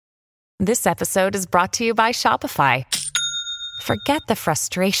This episode is brought to you by Shopify. Forget the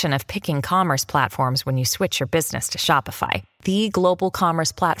frustration of picking commerce platforms when you switch your business to Shopify, the global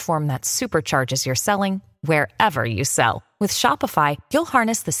commerce platform that supercharges your selling wherever you sell. With Shopify, you'll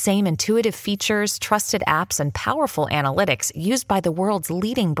harness the same intuitive features, trusted apps, and powerful analytics used by the world's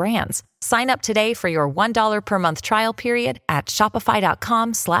leading brands. Sign up today for your $1 per month trial period at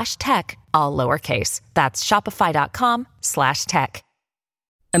shopify.com/tech, all lowercase. That's shopify.com/tech.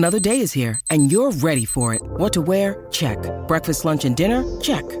 Another day is here, and you're ready for it. What to wear? Check. Breakfast, lunch, and dinner?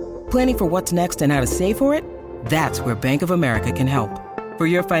 Check. Planning for what's next and how to save for it? That's where Bank of America can help. For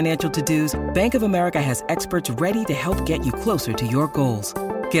your financial to-dos, Bank of America has experts ready to help get you closer to your goals.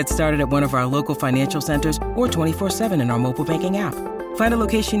 Get started at one of our local financial centers or 24/7 in our mobile banking app. Find a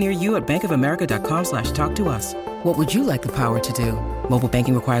location near you at bankofamerica.com/talktous. What would you like the power to do? Mobile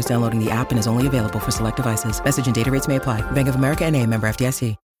banking requires downloading the app and is only available for select devices. Message and data rates may apply. Bank of America N.A., member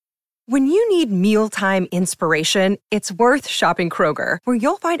FDIC. When you need mealtime inspiration, it's worth shopping Kroger, where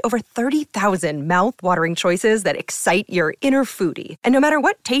you'll find over 30,000 mouth-watering choices that excite your inner foodie. And no matter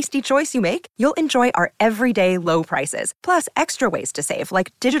what tasty choice you make, you'll enjoy our everyday low prices, plus extra ways to save,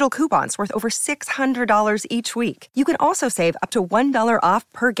 like digital coupons worth over $600 each week. You can also save up to $1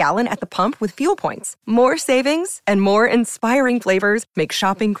 off per gallon at the pump with fuel points. More savings and more inspiring flavors make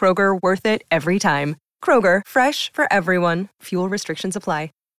shopping Kroger worth it every time. Kroger, fresh for everyone. Fuel restrictions apply.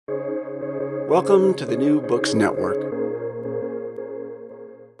 Welcome to the New Books Network.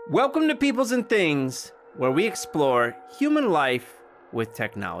 Welcome to Peoples and Things, where we explore human life with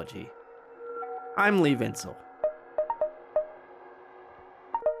technology. I'm Lee Vinsel.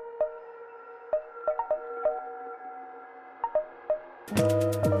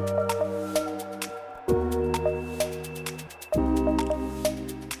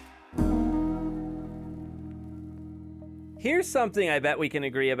 Here's something I bet we can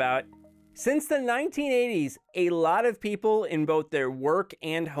agree about. Since the 1980s, a lot of people in both their work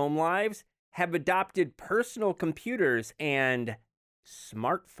and home lives have adopted personal computers and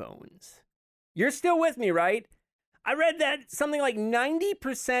smartphones. You're still with me, right? I read that something like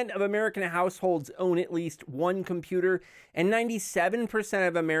 90% of American households own at least one computer, and 97%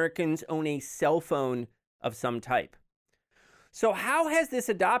 of Americans own a cell phone of some type. So how has this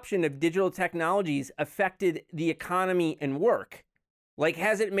adoption of digital technologies affected the economy and work? Like,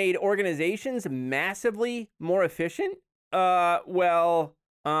 has it made organizations massively more efficient? That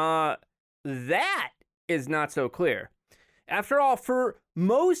is not so clear. After all, for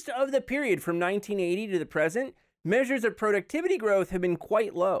most of the period from 1980 to the present, measures of productivity growth have been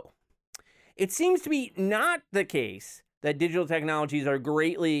quite low. It seems to be not the case that digital technologies are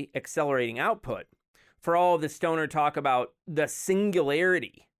greatly accelerating output, for all of the stoner talk about the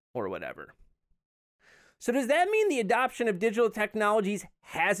singularity or whatever. So does that mean the adoption of digital technologies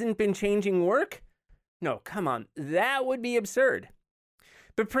hasn't been changing work? No, come on, that would be absurd.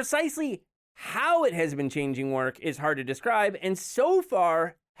 But precisely how it has been changing work is hard to describe, and so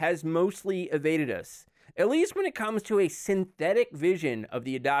far has mostly evaded us, at least when it comes to a synthetic vision of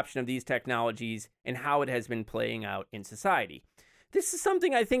the adoption of these technologies and how it has been playing out in society. This is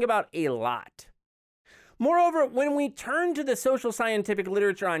something I think about a lot. Moreover, when we turn to the social scientific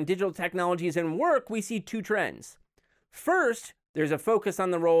literature on digital technologies and work, we see two trends. First, there's a focus on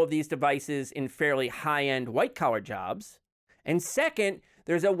the role of these devices in fairly high-end white-collar jobs. And second,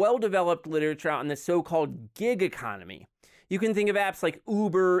 there's a well-developed literature on the so-called gig economy. You can think of apps like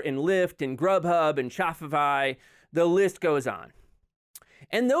Uber and Lyft and Grubhub and Shopify. The list goes on.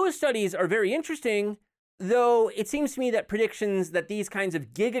 And those studies are very interesting, though it seems to me that predictions that these kinds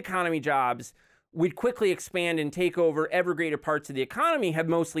of gig economy jobs would quickly expand and take over ever greater parts of the economy have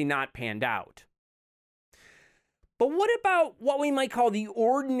mostly not panned out. But what about what we might call the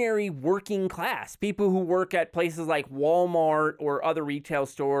ordinary working class? People who work at places like Walmart or other retail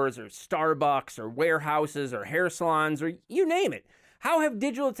stores or Starbucks or warehouses or hair salons or you name it. How have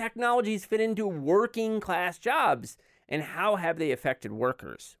digital technologies fit into working class jobs? And how have they affected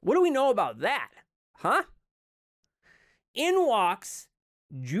workers? What do we know about that? Huh? In walks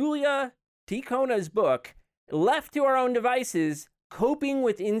Julia Ticona's book, Left to Our Own Devices, Coping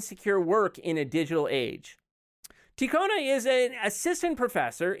with Insecure Work in a Digital Age. Ticona is an assistant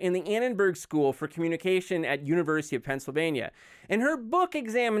professor in the Annenberg School for Communication at University of Pennsylvania, and her book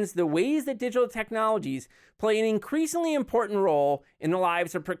examines the ways that digital technologies play an increasingly important role in the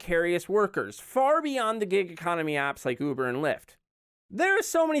lives of precarious workers, far beyond the gig economy apps like Uber and Lyft. There are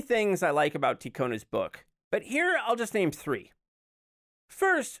so many things I like about Ticona's book, but here I'll just name three.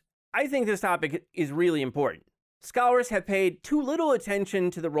 First, I think this topic is really important. Scholars have paid too little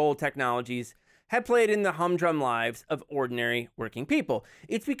attention to the role technologies have played in the humdrum lives of ordinary working people.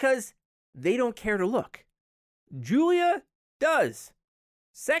 It's because they don't care to look. Julia does.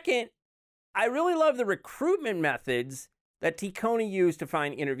 Second, I really love the recruitment methods that Ticona used to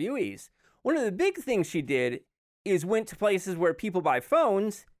find interviewees. One of the big things she did is went to places where people buy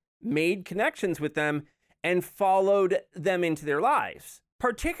phones, made connections with them, and followed them into their lives,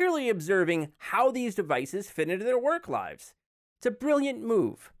 particularly observing how these devices fit into their work lives. It's a brilliant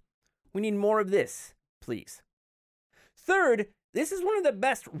move. We need more of this, please. Third, this is one of the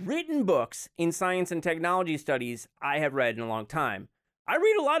best written books in science and technology studies I have read in a long time. I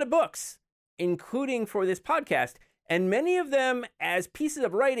read a lot of books, including for this podcast, and many of them as pieces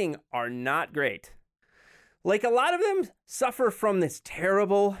of writing are not great. Like, a lot of them suffer from this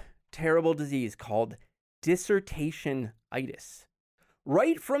terrible, terrible disease called dissertation-itis.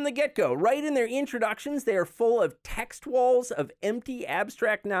 Right from the get-go, right in their introductions, they are full of text walls of empty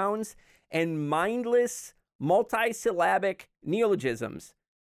abstract nouns and mindless multisyllabic neologisms.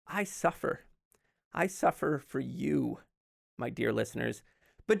 I suffer. I suffer for you, my dear listeners.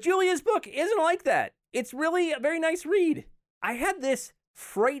 But Julia's book isn't like that. It's really a very nice read. I had this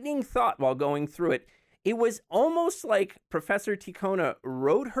frightening thought while going through it. It was almost like Professor Ticona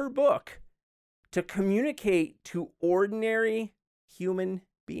wrote her book to communicate to ordinary human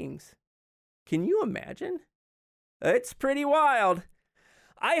beings. Can you imagine? It's pretty wild.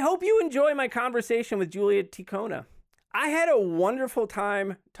 I hope you enjoy my conversation with Julia Ticona. I had a wonderful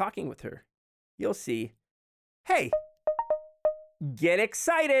time talking with her. You'll see. Hey, get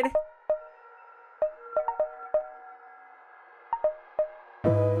excited.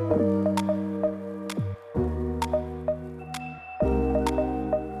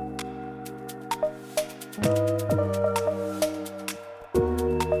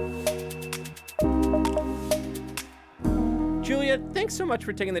 Julia, thanks so much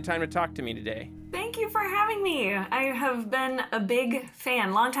for taking the time to talk to me today. Thank you for having me. I have been a big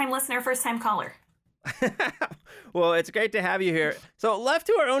fan, long-time listener, first-time caller. Well, it's great to have you here. So Left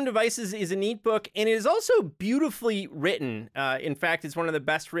to Our Own Devices is a neat book, and it is also beautifully written. In fact, it's one of the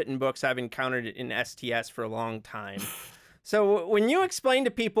best written books I've encountered in STS for a long time. So when you explain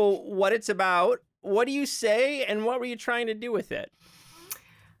to people what it's about, what do you say, and what were you trying to do with it?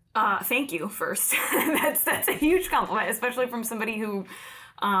 Thank you first. That's a huge compliment, especially from somebody who,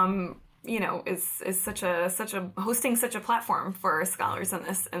 is such a hosting such a platform for scholars in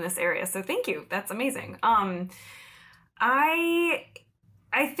this area. So thank you. That's amazing. I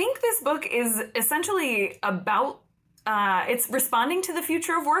think this book is essentially about it's responding to the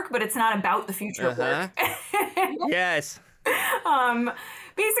future of work, but it's not about the future of work. Yes.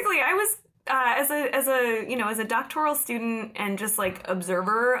 Basically, I was as a doctoral student and just like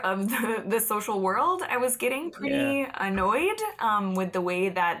observer of the social world, I was getting pretty annoyed with the way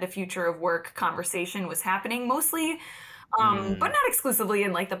that the future of work conversation was happening, mostly, but not exclusively,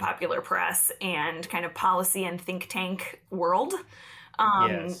 in like the popular press and kind of policy and think tank world.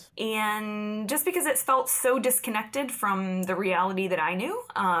 And just because it felt so disconnected from the reality that I knew,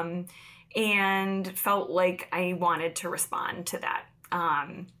 and felt like I wanted to respond to that.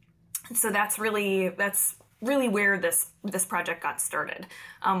 So that's really where this project got started,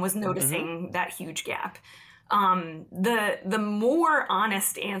 was noticing that huge gap. The more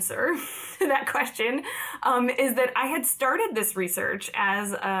honest answer to that question is that I had started this research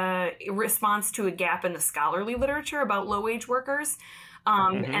as a response to a gap in the scholarly literature about low-wage workers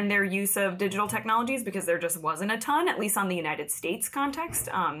and their use of digital technologies, because there just wasn't a ton, at least on the United States context.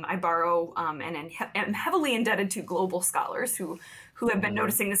 I borrow and am heavily indebted to global scholars who have been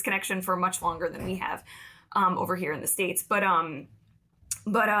noticing this connection for much longer than we have over here in the States. But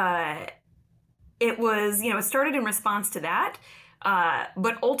it was, it started in response to that,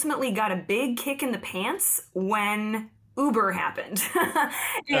 but ultimately got a big kick in the pants when Uber happened.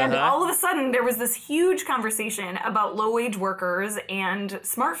 And all of a sudden there was this huge conversation about low-wage workers and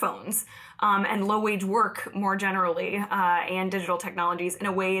smartphones, and low-wage work more generally, and digital technologies, in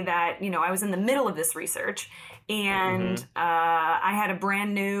a way that, I was in the middle of this research, and I had a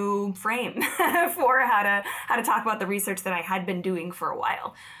brand new frame for how to talk about the research that I had been doing for a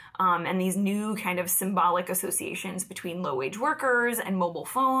while. And these new kind of symbolic associations between low-wage workers and mobile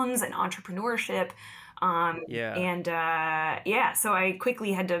phones and entrepreneurship. So I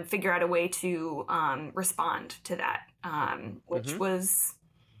quickly had to figure out a way to respond to that, which was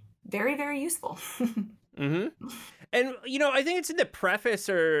very, very useful. And, I think it's in the preface,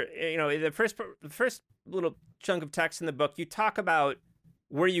 or, the first little chunk of text in the book, you talk about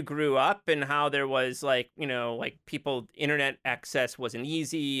where you grew up and how there was people, internet access wasn't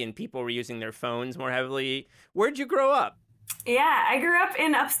easy and people were using their phones more heavily. Where'd you grow up? Yeah, I grew up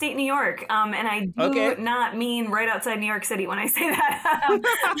in upstate New York, and I do not mean right outside New York City when I say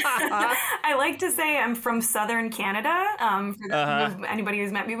that. I like to say I'm from southern Canada, for anybody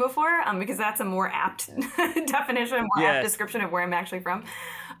who's met me before, because that's a more apt definition, more apt description of where I'm actually from.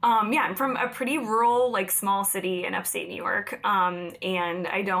 Yeah, I'm from a pretty rural, like small city in upstate New York, and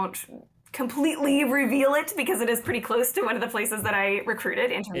I don't completely reveal it because it is pretty close to one of the places that I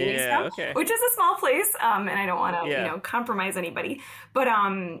recruited interviewees from, which is a small place, and I don't want to compromise anybody. But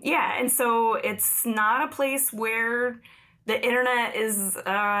yeah, and so it's not a place where the internet is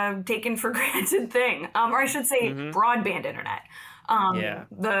taken for granted thing, or I should say broadband internet.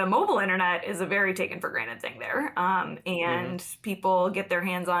 The mobile internet is a very taken for granted thing there, and people get their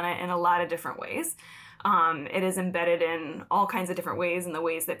hands on it in a lot of different ways. It is embedded in all kinds of different ways, in the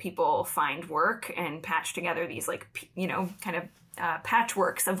ways that people find work and patch together these kind of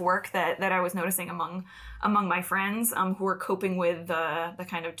patchworks of work that I was noticing among my friends who were coping with the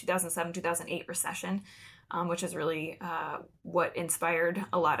kind of 2007-2008 recession, which is really what inspired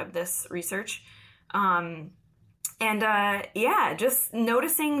a lot of this research. Just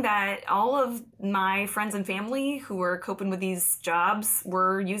noticing that all of my friends and family who were coping with these jobs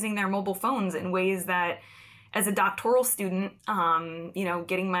were using their mobile phones in ways that, as a doctoral student,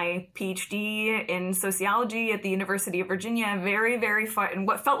 getting my PhD in sociology at the University of Virginia, very, very far, and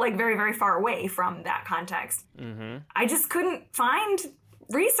what felt like very, very far away from that context, I just couldn't find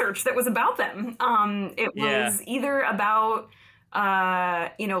research that was about them. It was either about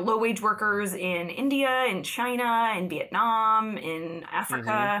low-wage workers in India, in China, in Vietnam, in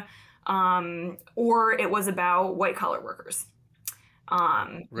Africa, or it was about white-collar workers.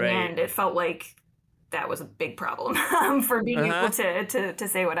 And it felt like that was a big problem for being able to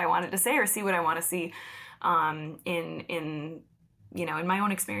say what I wanted to say or see what I want to see in my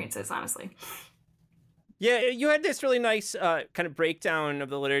own experiences, honestly. Yeah, you had this really nice kind of breakdown of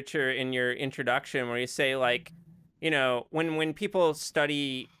the literature in your introduction where you say, like, when people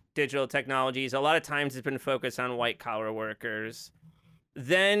study digital technologies, a lot of times it's been focused on white collar workers.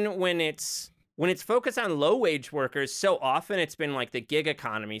 Then when it's focused on low wage workers, so often it's been like the gig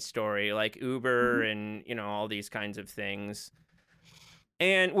economy story, like Uber and all these kinds of things.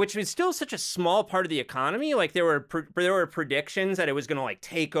 And which was still such a small part of the economy. Like there were predictions that it was going to like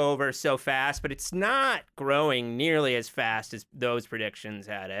take over so fast, but it's not growing nearly as fast as those predictions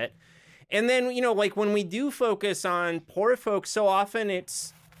had it. And then, like when we do focus on poor folks, so often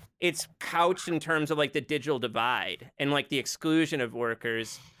it's couched in terms of like the digital divide and like the exclusion of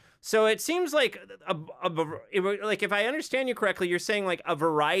workers. So it seems like like if I understand you correctly, you're saying like a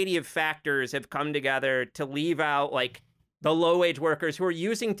variety of factors have come together to leave out like the low wage workers who are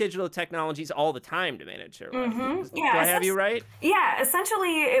using digital technologies all the time to manage their life. Do I have you right? Yeah,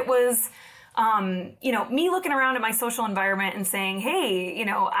 essentially it was me looking around at my social environment and saying, hey,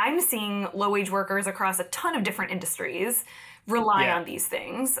 I'm seeing low-wage workers across a ton of different industries rely on these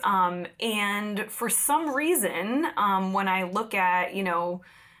things. And for some reason, when I look at,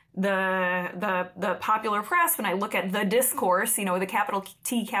 the popular press, when I look at the discourse, the capital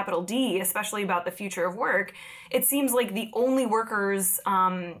T, capital D, especially about the future of work, it seems like the only workers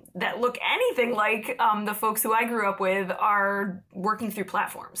that look anything like the folks who I grew up with are working through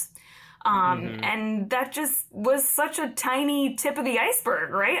platforms. And that just was such a tiny tip of the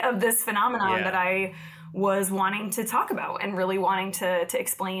iceberg, right, of this phenomenon that I was wanting to talk about and really wanting to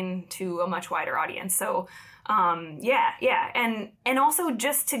explain to a much wider audience. So, and also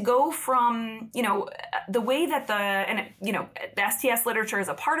just to go from, the way that the STS literature is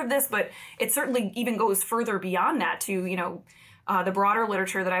a part of this, but it certainly even goes further beyond that to, the broader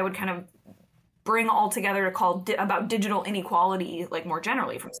literature that I would kind of bring all together to call about digital inequality, like more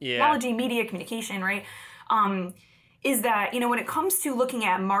generally from technology, media, communication, right? Is that, when it comes to looking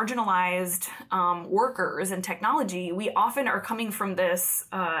at marginalized workers and technology, we often are coming from this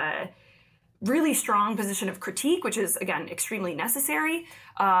really strong position of critique, which is, again, extremely necessary,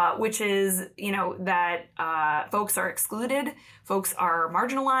 which is, that folks are excluded, folks are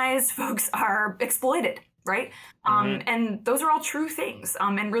marginalized, folks are exploited. Right. And those are all true things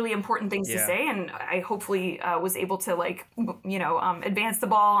and really important things to say. And I hopefully was able to advance the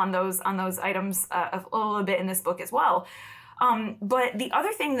ball on those items a little bit in this book as well. But the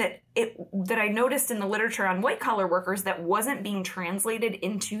other thing that I noticed in the literature on white collar workers that wasn't being translated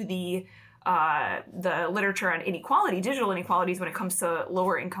into the literature on inequality, digital inequalities when it comes to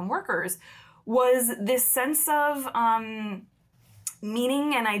lower income workers, was this sense of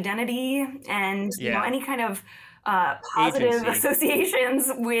meaning and identity and any kind of positive agency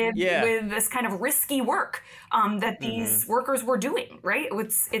associations with this kind of risky work that these workers were doing, right?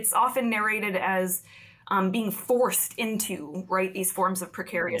 It's often narrated as being forced into, right, these forms of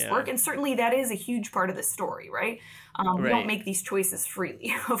precarious work. And certainly that is a huge part of the story, right? We don't make these choices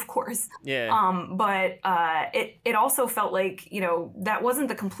freely, of course. But it also felt like, that wasn't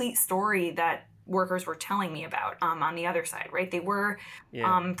the complete story that workers were telling me about on the other side, right? They were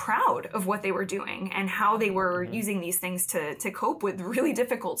proud of what they were doing and how they were using these things to cope with really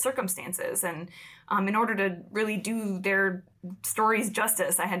difficult circumstances. And in order to really do their stories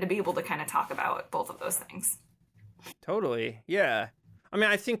justice, I had to be able to kind of talk about both of those things. Totally. Yeah. I mean,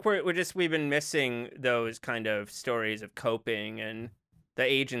 I think we've been missing those kind of stories of coping and the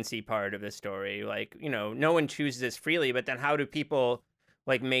agency part of the story. Like, no one chooses this freely, but then how do people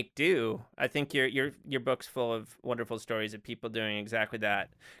like make do? I think your book's full of wonderful stories of people doing exactly that.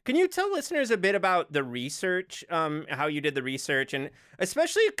 Can you tell listeners a bit about the research, how you did the research, and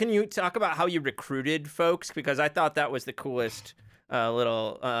especially can you talk about how you recruited folks? Because I thought that was the coolest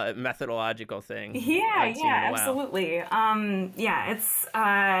little methodological thing. Yeah, absolutely.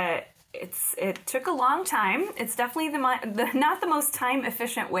 It took a long time. It's definitely not the most time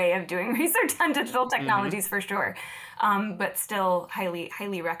efficient way of doing research on digital technologies for sure, but still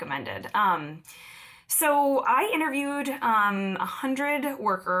highly recommended. So I interviewed 100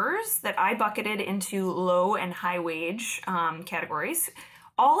 workers that I bucketed into low and high wage categories.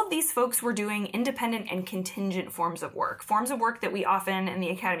 All of these folks were doing independent and contingent forms of work that we often in the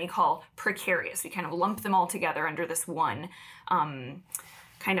academy call precarious. We kind of lump them all together under this one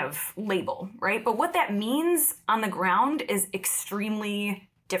kind of label, right? But what that means on the ground is extremely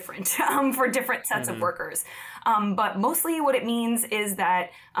different for different sets of workers. But mostly what it means is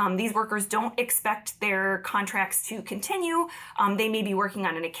that these workers don't expect their contracts to continue. They may be working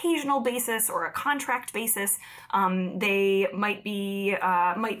on an occasional basis or a contract basis. They might be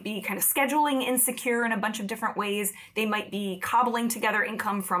kind of scheduling insecure in a bunch of different ways. They might be cobbling together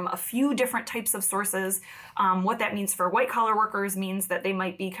income from a few different types of sources. What that means for white collar workers means that they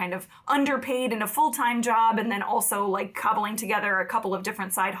might be kind of underpaid in a full-time job and then also like cobbling together a couple of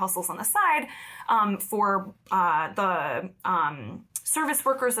different side hustles on the side. For the service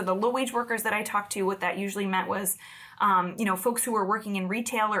workers or the low-wage workers that I talked to, what that usually meant was, folks who were working in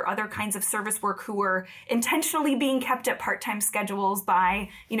retail or other kinds of service work who were intentionally being kept at part-time schedules by,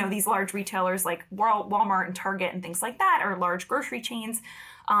 these large retailers like Walmart and Target and things like that, or large grocery chains,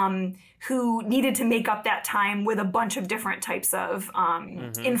 who needed to make up that time with a bunch of different types of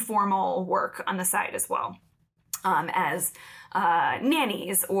informal work on the side as well, as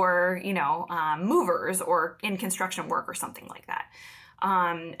nannies or, movers or in construction work or something like that.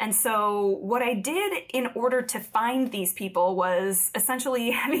 And so what I did in order to find these people was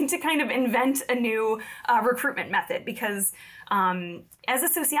essentially having to kind of invent a new recruitment method because as a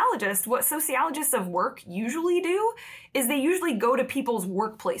sociologist, what sociologists of work usually do is they usually go to people's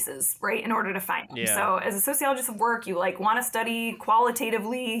workplaces, right, in order to find them. Yeah. So as a sociologist of work, you want to study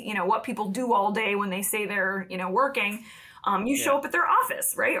qualitatively, what people do all day when they say they're, working. You show up at their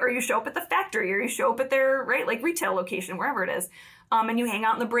office, right? Or you show up at the factory, or you show up at their, right, like retail location, wherever it is. And you hang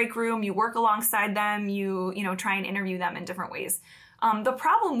out in the break room, you work alongside them, you try and interview them in different ways. The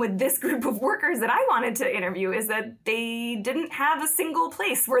problem with this group of workers that I wanted to interview is that they didn't have a single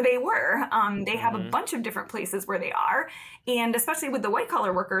place where they were. They have a bunch of different places where they are. And especially with the white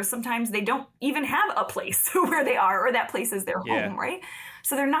collar workers, sometimes they don't even have a place where they are, or that place is their home, right?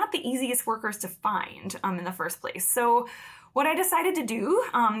 So they're not the easiest workers to find in the first place. So what I decided to do,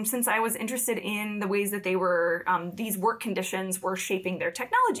 since I was interested in the ways that they were, these work conditions were shaping their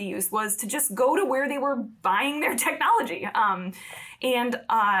technology use, was to just go to where they were buying their technology.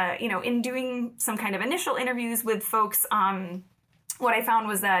 In doing some kind of initial interviews with folks, what I found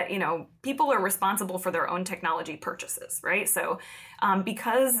was that, people are responsible for their own technology purchases, right? So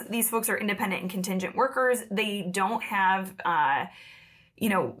because these folks are independent and contingent workers, they don't have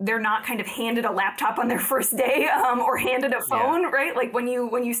they're not kind of handed a laptop on their first day or handed a phone, right? Like when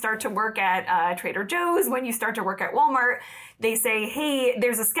you start to work at Trader Joe's, when you start to work at Walmart, they say, hey,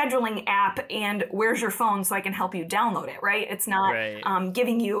 there's a scheduling app and where's your phone so I can help you download it, right? It's not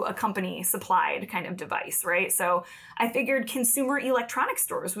giving you a company supplied kind of device, right? So I figured consumer electronics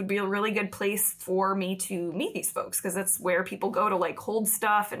stores would be a really good place for me to meet these folks because that's where people go to like hold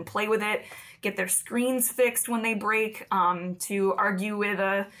stuff and play with it, get their screens fixed when they break, to argue with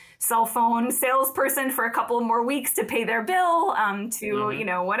a cell phone salesperson for a couple more weeks to pay their bill,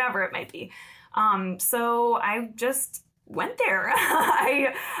 whatever it might be. So I just went there.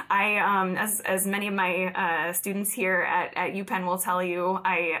 As many of my students here at UPenn will tell you,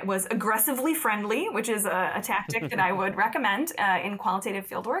 I was aggressively friendly, which is a tactic that I would recommend in qualitative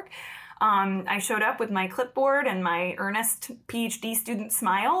fieldwork. I showed up with my clipboard and my earnest PhD student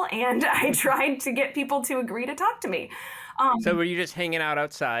smile, and I tried to get people to agree to talk to me. So were you just hanging out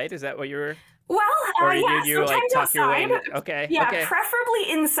outside? Is that what you were? Well, Or yeah, did you like sometimes tuck your way outside. in? Okay. Yeah, Okay.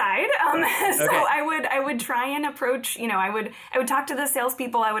 preferably inside. So Okay. I would try and approach, I would talk to the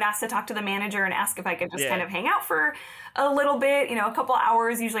salespeople. I would ask to talk to the manager and ask if I could just kind of hang out for a little bit, a couple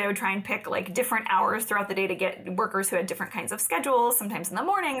hours. Usually I would try and pick like different hours throughout the day to get workers who had different kinds of schedules, sometimes in the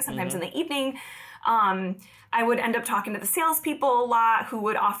morning, sometimes in the evening. I would end up talking to the salespeople a lot, who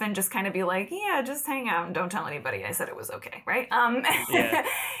would often just kind of be like, yeah, just hang out and don't tell anybody I said it was okay, right?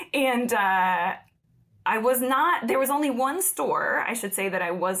 And I was not, there was only one store, I should say, that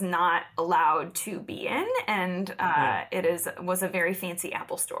I was not allowed to be in, and was a very fancy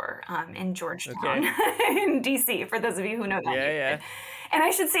Apple store in Georgetown, in DC, for those of you who know that. Yeah. And I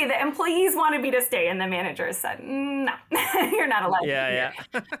should say the employees wanted me to stay, and the manager said, no, you're not allowed to be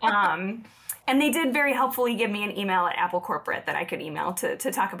here. And they did very helpfully give me an email at Apple Corporate that I could email to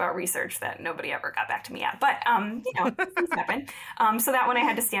talk about research that nobody ever got back to me at. But, things happen. So that one I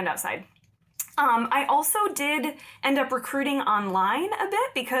had to stand outside. I also did end up recruiting online a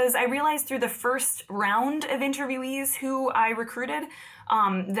bit, because I realized through the first round of interviewees who I recruited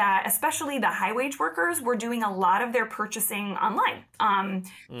that especially the high wage workers were doing a lot of their purchasing online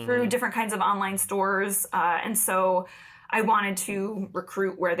through different kinds of online stores. And so I wanted to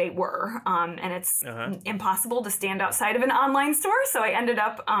recruit where they were, and it's impossible to stand outside of an online store. So I ended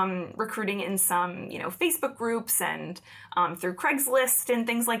up recruiting in some, Facebook groups and through Craigslist and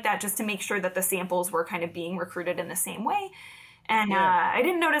things like that, just to make sure that the samples were kind of being recruited in the same way. And I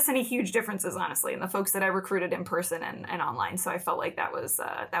didn't notice any huge differences, honestly, in the folks that I recruited in person and online. So I felt like that was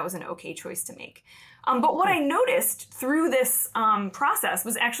an okay choice to make. But what I noticed through this process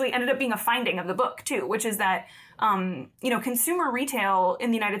was actually ended up being a finding of the book too, which is that consumer retail in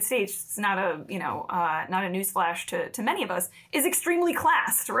the United States, it's not a newsflash to many of us, is extremely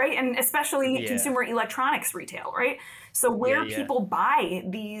classed, right? And especially consumer electronics retail, right? So where people buy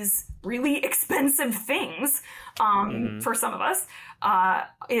these really expensive things, for some of us,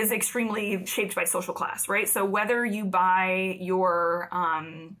 is extremely shaped by social class, right? So whether you buy your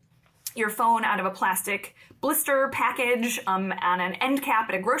phone out of a plastic blister package on an end cap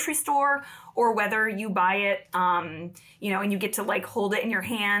at a grocery store, or whether you buy it, and you get to like hold it in your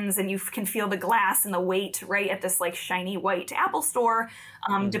hands and you can feel the glass and the weight, right, at this like shiny white Apple store,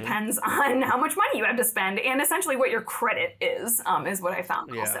 depends on how much money you have to spend, and essentially what your credit is what I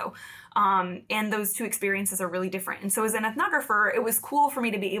found also. And those two experiences are really different. And so as an ethnographer, it was cool for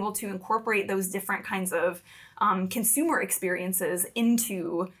me to be able to incorporate those different kinds of consumer experiences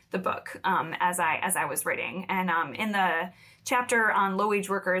into the book as I was writing. And in the chapter on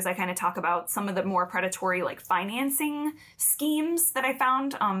low-wage workers, I kind of talk about some of the more predatory like financing schemes that I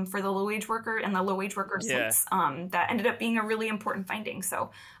found for the low-wage worker and the low-wage worker sites that ended up being a really important finding.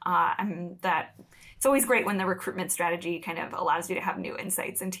 So it's always great when the recruitment strategy kind of allows you to have new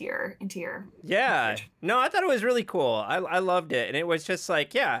insights into your research. No, I thought it was really cool. I loved it, and it was just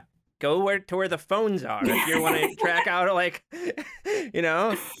like go to where the phones are if you want to track out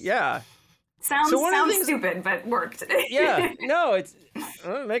Sounds stupid, but worked. No, it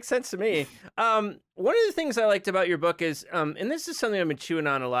makes sense to me. One of the things I liked about your book is, and this is something I've been chewing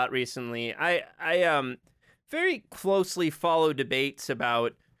on a lot recently. I very closely follow debates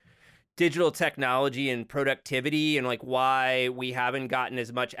about digital technology and productivity, and like why we haven't gotten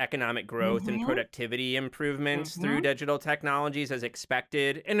as much economic growth and productivity improvements through digital technologies as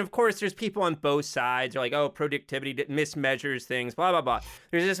expected. And of course, there's people on both sides. They're like, oh, productivity mismeasures things, blah, blah, blah.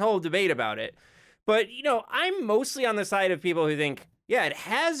 There's this whole debate about it. But, I'm mostly on the side of people who think, it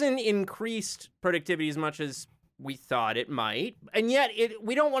hasn't increased productivity as much as we thought it might. And yet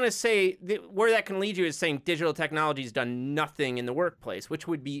we don't want to say where that can lead you is saying digital technology has done nothing in the workplace, which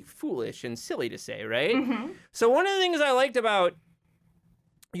would be foolish and silly to say, right? So one of the things I liked about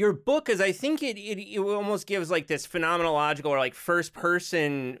your book is I think it almost gives like this phenomenological or like first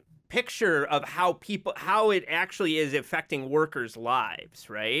person picture of how it actually is affecting workers' lives,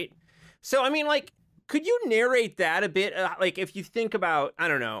 right? So, I mean, like, could you narrate that a bit? Like, if you think about, I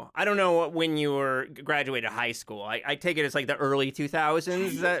don't know when you were graduated high school. I take it as like the early 2000s.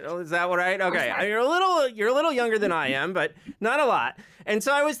 Is that right? Okay, you're a little younger than I am, but not a lot. And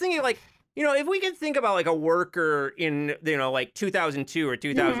so I was thinking, like, if we could think about like a worker in like 2002 or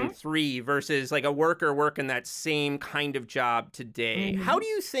 2003 versus like a worker working that same kind of job today, how do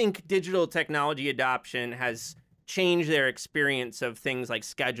you think digital technology adoption has change their experience of things like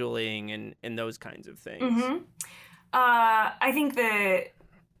scheduling and those kinds of things? I think that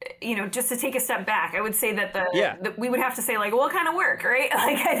just to take a step back, I would say that we would have to say like, what kind of work, right?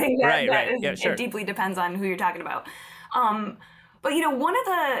 Like, I think it deeply depends on who you're talking about. But, one of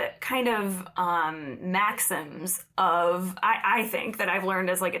the kind of maxims of, I think, that I've learned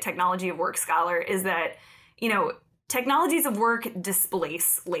as like a technology of work scholar is that, technologies of work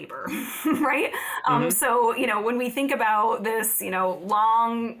displace labor, right? So, when we think about this,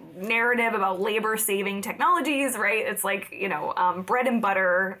 long narrative about labor saving technologies, right? It's like, bread and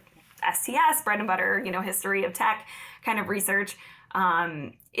butter, STS, bread and butter, history of tech kind of research.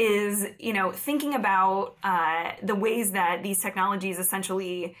 Is, thinking about the ways that these technologies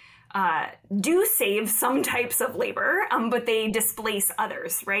essentially do save some types of labor, but they displace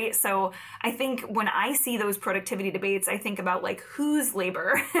others, right? So I think when I see those productivity debates, I think about like whose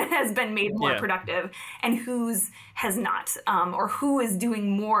labor has been made more productive and whose has not, or who is doing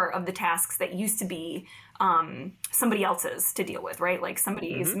more of the tasks that used to be somebody else's to deal with, right? Like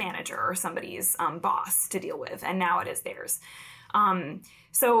somebody's manager or somebody's boss to deal with, and now it is theirs.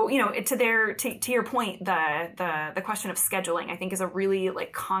 So, to your point, the question of scheduling, I think, is a really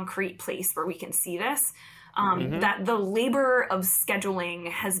like concrete place where we can see this, that the labor of scheduling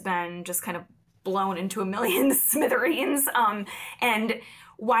has been just kind of blown into a million smithereens. And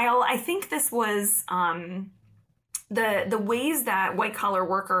while I think this was, the ways that white collar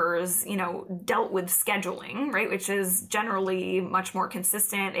workers, dealt with scheduling, right, which is generally much more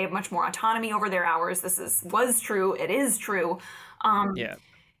consistent. They have much more autonomy over their hours. This was true. It is true.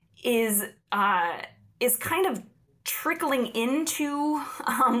 Is kind of trickling into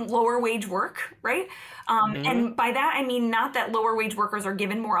lower wage work, right? And by that I mean not that lower wage workers are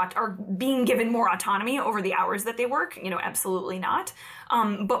being given more autonomy over the hours that they work. Absolutely not.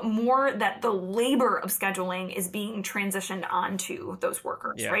 But more that the labor of scheduling is being transitioned onto those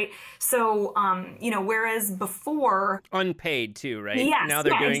workers, right? So, whereas before unpaid too, right? Yes, now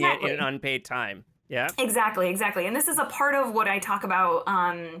they're doing it in unpaid time. Yeah. Exactly. And this is a part of what I talk about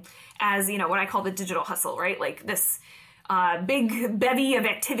as, what I call the digital hustle, right? Like this big bevy of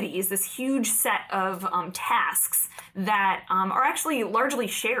activities, this huge set of tasks that are actually largely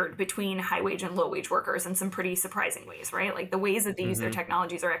shared between high wage and low wage workers in some pretty surprising ways, right? Like the ways that they use their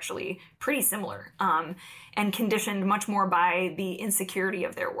technologies are actually pretty similar and conditioned much more by the insecurity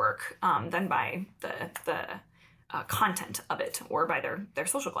of their work than by the content of it or by their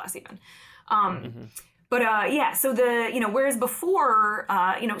social class even. But so whereas before,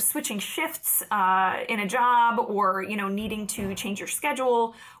 switching shifts in a job or, needing to change your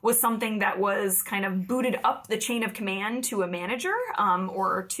schedule was something that was kind of booted up the chain of command to a manager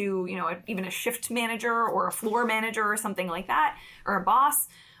or to, even a shift manager or a floor manager or something like that, or a boss.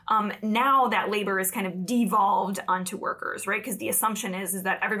 Now that labor is kind of devolved onto workers, right? Because the assumption is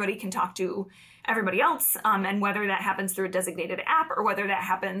that everybody can talk to everybody else, and whether that happens through a designated app or whether that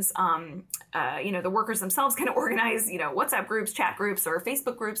happens, the workers themselves can organize, WhatsApp groups, chat groups, or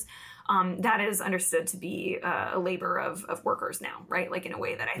Facebook groups. That is understood to be a labor of workers now, right? Like in a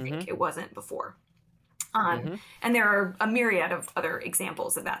way that I think it wasn't before. And there are a myriad of other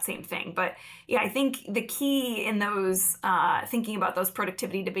examples of that same thing. But I think the key in those, thinking about those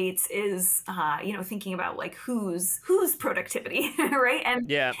productivity debates is, thinking about like whose productivity, right?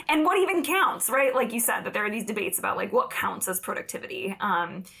 And what even counts, right? Like you said, that there are these debates about like what counts as productivity.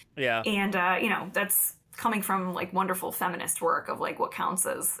 And, that's coming from like wonderful feminist work of like what counts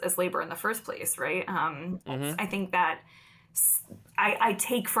as labor in the first place, right? I think that I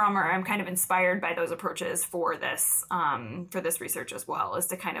take from, or I'm kind of inspired by those approaches for this research as well, is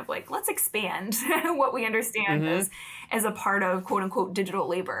to kind of like, let's expand what we understand as a part of quote unquote digital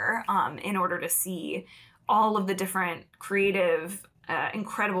labor, in order to see all of the different creative,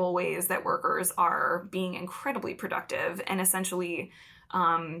 incredible ways that workers are being incredibly productive and essentially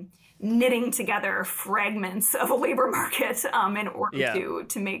knitting together fragments of a labor market in order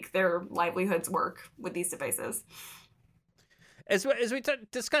to make their livelihoods work with these devices. As we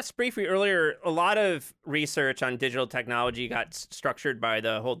discussed briefly earlier, a lot of research on digital technology got structured by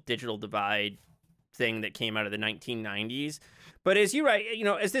the whole digital divide thing that came out of the 1990s. But as you write,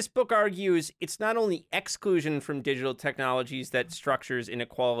 as this book argues, it's not only exclusion from digital technologies that structures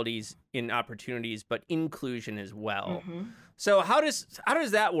inequalities in opportunities, but inclusion as well. So how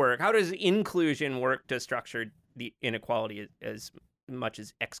does that work? How does inclusion work to structure the inequality as much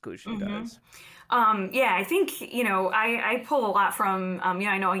as exclusion does? I think, I pull a lot from,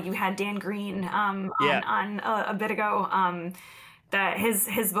 I know you had Dan Green on a bit ago, that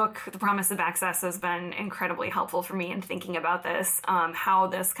his book, The Promise of Access, has been incredibly helpful for me in thinking about this, how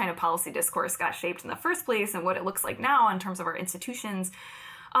this kind of policy discourse got shaped in the first place and what it looks like now in terms of our institutions.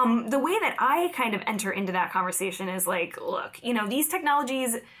 The way that I kind of enter into that conversation is like, look, these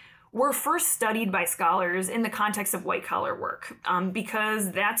technologies were first studied by scholars in the context of white collar work,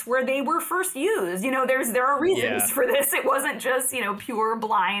 because that's where they were first used. There are reasons for this. It wasn't just, pure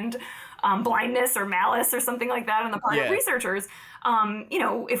blindness or malice or something like that on the part of researchers.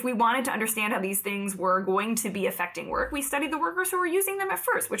 If we wanted to understand how these things were going to be affecting work, we studied the workers who were using them at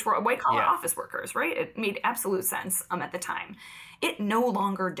first, which were white collar office workers, right? It made absolute sense at the time. It no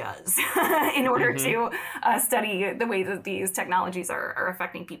longer does in order to study the way that these technologies are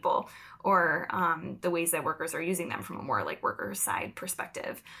affecting people, or the ways that workers are using them from a more like worker side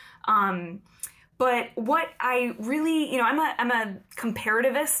perspective. But what I really, I'm a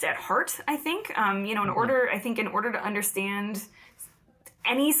comparativist at heart, I think. In order to understand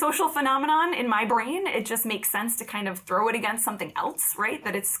any social phenomenon in my brain, it just makes sense to kind of throw it against something else, right?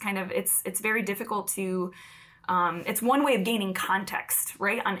 That it's very difficult to, it's one way of gaining context,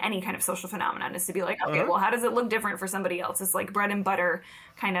 right, on any kind of social phenomenon, is to be like, okay, well, how does it look different for somebody else? It's like bread and butter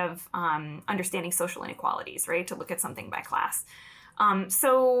kind of understanding social inequalities, right, to look at something by class.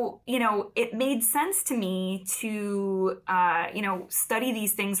 So, it made sense to me to, study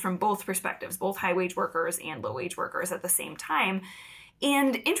these things from both perspectives, both high wage workers and low wage workers at the same time.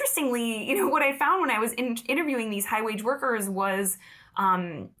 And interestingly, what I found when I was interviewing these high wage workers was,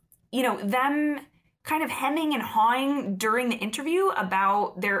 them kind of hemming and hawing during the interview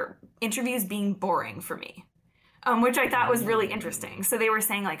about their interviews being boring for me. Which I thought was really interesting. So they were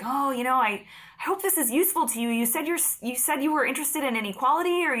saying like, oh, I hope this is useful to you. You said you were interested in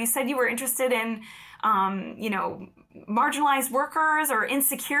inequality, or you said you were interested in, marginalized workers or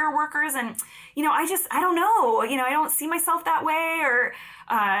insecure workers. And, I don't know, I don't see myself that way. Or,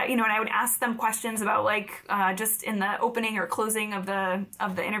 and I would ask them questions about like, just in the opening or closing of the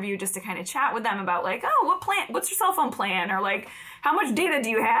interview, just to kind of chat with them about like, oh, what's your cell phone plan? Or like, how much data do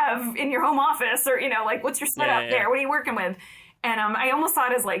you have in your home office? Or, like, what's your setup there? What are you working with? And I almost saw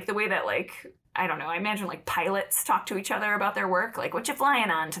it as like the way that like, I don't know, I imagine like pilots talk to each other about their work, like what you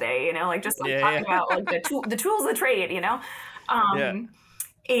flying on today, like just like talking about like the tools of the trade,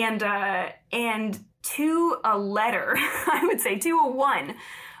 and to a letter, I would say to a one,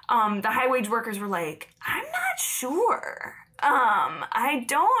 the high wage workers were like, I'm not sure. I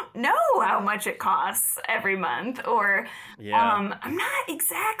don't know how much it costs every month, or I'm not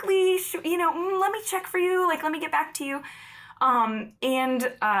exactly sure, let me check for you, like let me get back to you.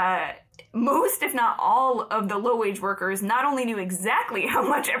 Most, if not all, of the low-wage workers not only knew exactly how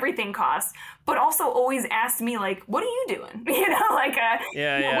much everything costs, but also always asked me, like, what are you doing?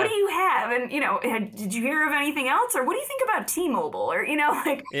 What do you have? And, did you hear of anything else? Or what do you think about T-Mobile? Or,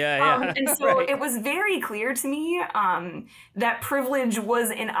 and so it was very clear to me that privilege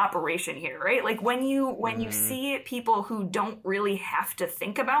was in operation here, right? Like when you see people who don't really have to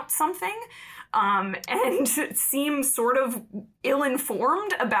think about something, and seem sort of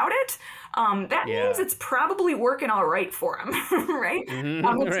ill-informed about it, that means it's probably working all right for them, right?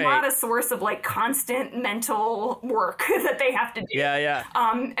 It's not a source of like constant mental work that they have to do.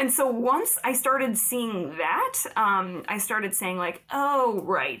 And so once I started seeing that, I started saying like, oh,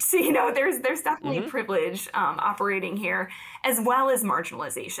 right. So, there's definitely privilege operating here, as well as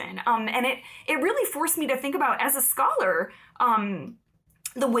marginalization. And it really forced me to think about, as a scholar,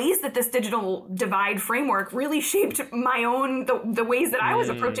 the ways that this digital divide framework really shaped my own, the ways that I was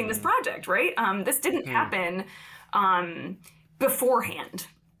approaching this project, right? This didn't happen beforehand,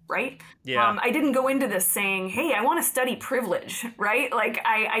 right? I didn't go into this saying, hey, I want to study privilege, right? Like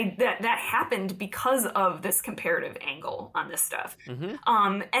that happened because of this comparative angle on this stuff.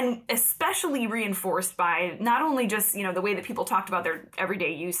 And especially reinforced by not only just, the way that people talked about their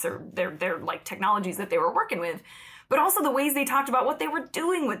everyday use or their like technologies that they were working with, but also the ways they talked about what they were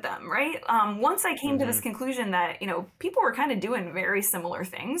doing with them, right? Once I came to this conclusion that, people were kind of doing very similar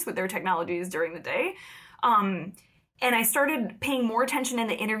things with their technologies during the day. And I started paying more attention in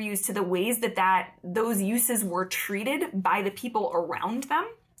the interviews to the ways that those uses were treated by the people around them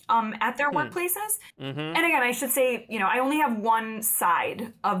at their workplaces. And again, I should say, I only have one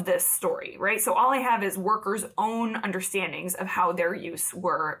side of this story, right? So all I have is workers' own understandings of how their use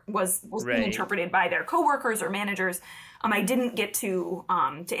was being interpreted by their coworkers or managers. I didn't get to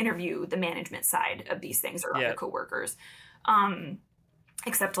interview the management side of these things or other coworkers,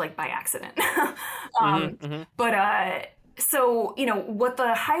 except like by accident. But so, what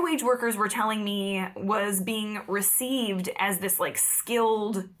the high wage workers were telling me was being received as this like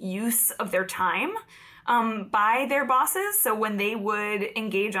skilled use of their time, by their bosses. So when they would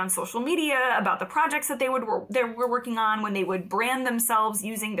engage on social media about the projects that they were working on, when they would brand themselves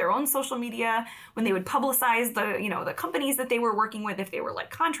using their own social media, when they would publicize the companies that they were working with, if they were like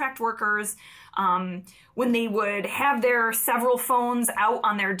contract workers, when they would have their several phones out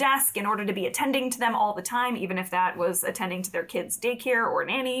on their desk in order to be attending to them all the time, even if that was attending to their kids' daycare or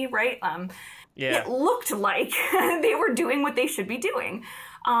nanny, right? It looked like they were doing what they should be doing.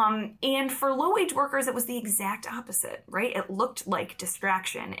 And for low-wage workers, it was the exact opposite, right? It looked like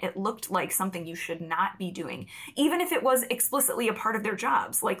distraction. It looked like something you should not be doing, even if it was explicitly a part of their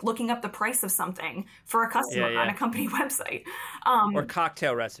jobs, like looking up the price of something for a customer on a company website. Or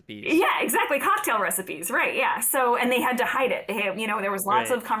cocktail recipes. Yeah, exactly. Cocktail recipes, right, yeah. So, and they had to hide it. There was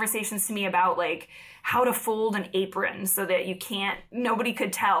lots of conversations to me about like how to fold an apron so that nobody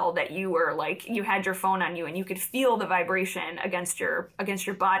could tell that you were like, you had your phone on you and you could feel the vibration against your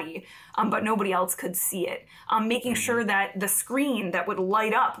body, but nobody else could see it. Making sure that the screen that would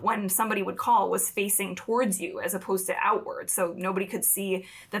light up when somebody would call was facing towards you as opposed to outward. So nobody could see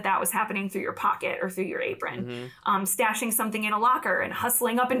that was happening through your pocket or through your apron. Stashing something in a locker and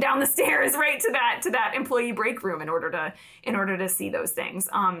hustling up and down the stairs, right, to that employee break room in order to see those things.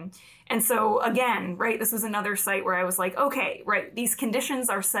 And so again, right, this was another site where I was like, okay, right, these conditions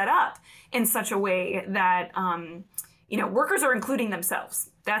are set up in such a way that, workers are including themselves.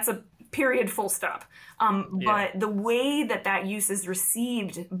 That's a period, full stop. But the way that use is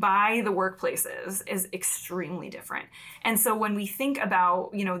received by the workplaces is extremely different. And so when we think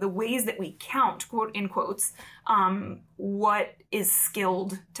about, the ways that we count, quote in quotes, what is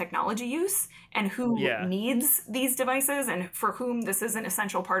skilled technology use and who needs these devices and for whom this is an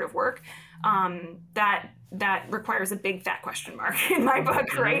essential part of work, that requires a big fat question mark in my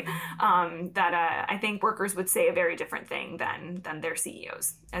book, right? That I think workers would say a very different thing than their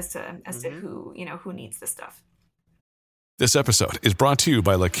CEOs as to who needs this stuff. This episode is brought to you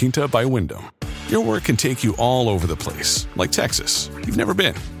by La Quinta by Wyndham. Your work can take you all over the place, like Texas. You've never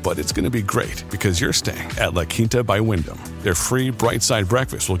been, but it's going to be great because you're staying at La Quinta by Wyndham. Their free Bright Side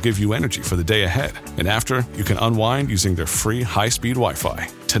breakfast will give you energy for the day ahead. And after, you can unwind using their free high-speed Wi-Fi.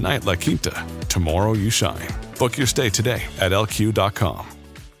 Tonight, La Quinta. Tomorrow, you shine. Book your stay today at lq.com.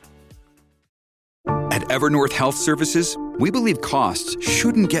 At Evernorth Health Services, we believe costs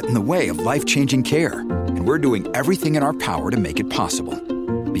shouldn't get in the way of life-changing care, and we're doing everything in our power to make it possible.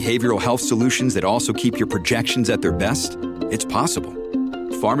 Behavioral health solutions that also keep your projections at their best? It's possible.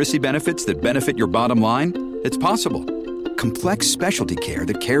 Pharmacy benefits that benefit your bottom line? It's possible. Complex specialty care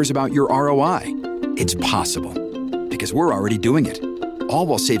that cares about your ROI? It's possible. Because we're already doing it. All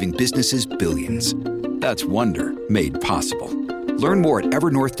while saving businesses billions. That's Wonder made possible. Learn more at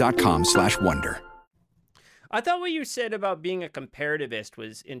evernorth.com/wonder. I thought what you said about being a comparativist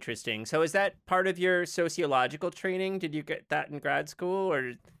was interesting. So is that part of your sociological training? Did you get that in grad school,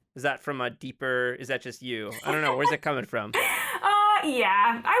 or is that from is that just you? I don't know. Where's it coming from?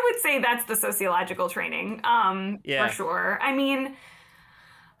 Yeah, I would say that's the sociological training, for sure. I mean,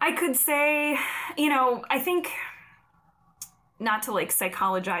 I could say, I think, not to like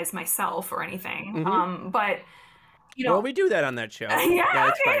psychologize myself or anything, but well, we do that on that show. Okay, all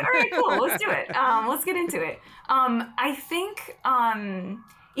right, cool. Let's do it. Let's get into it. I think,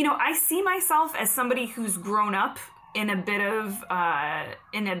 I see myself as somebody who's grown up in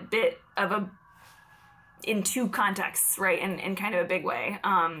two contexts, right? In kind of a big way.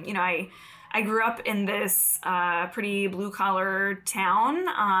 I grew up in this pretty blue collar town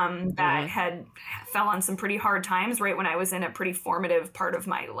that had fell on some pretty hard times right when I was in a pretty formative part of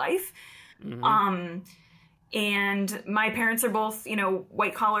my life. And my parents are both,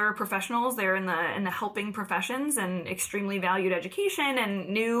 white collar professionals. They're in the helping professions and extremely valued education, and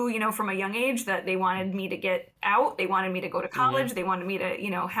knew, from a young age that they wanted me to get out. They wanted me to go to college. They wanted me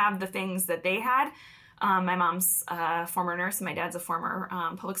to, have the things that they had. My mom's a former nurse and my dad's a former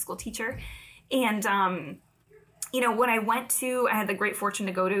public school teacher. And, when I had the great fortune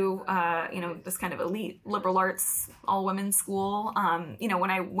to go to, this kind of elite liberal arts, all women's school. When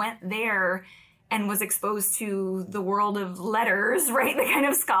I went there and was exposed to the world of letters, right? The kind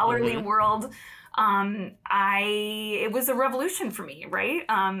of scholarly world. It was a revolution for me, right?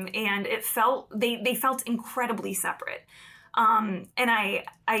 And they felt incredibly separate. And I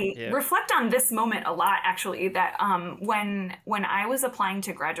reflect on this moment a lot, actually, that when I was applying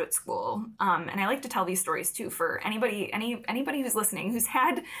to graduate school, and I like to tell these stories too for anybody who's listening, who's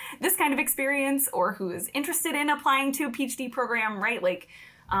had this kind of experience or who is interested in applying to a PhD program, right? Like,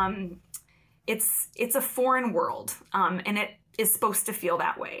 it's a foreign world, and is supposed to feel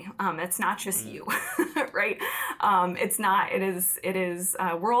that way. It's not just you, right? It's not. It is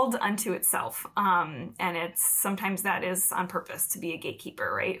a world unto itself, and it's sometimes that is on purpose to be a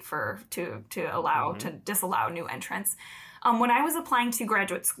gatekeeper, right? To disallow new entrants. When I was applying to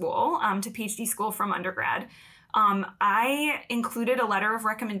graduate school, to PhD school from undergrad, I included a letter of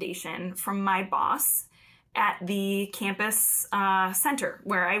recommendation from my boss at the campus center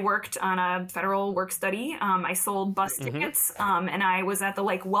where I worked on a federal work study. I sold bus tickets, and I was at the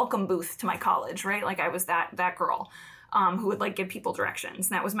welcome booth to my college, right? Like I was that girl who would give people directions.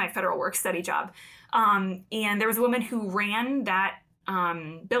 And that was my federal work study job. And there was a woman who ran that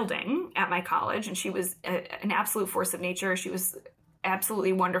building at my college, and she was an absolute force of nature. She was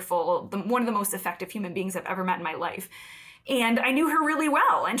absolutely wonderful, one of the most effective human beings I've ever met in my life. And I knew her really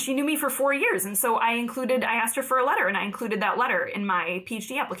well, and she knew me for 4 years. And so I asked her for a letter, and I included that letter in my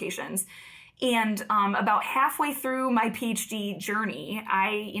PhD applications. And about halfway through my PhD journey,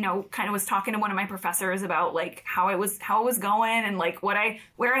 I, kind of was talking to one of my professors about how it was going and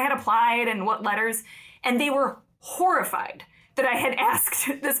where I had applied and what letters, and they were horrified that I had asked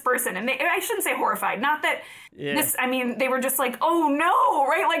this person. And I shouldn't say horrified, not that they were just oh no,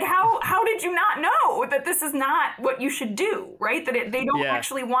 right? How did you not know that this is not what you should do, right? That they don't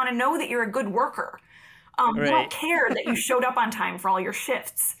actually want to know that you're a good worker. They don't care that you showed up on time for all your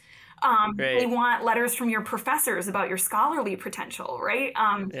shifts. They want letters from your professors about your scholarly potential, right?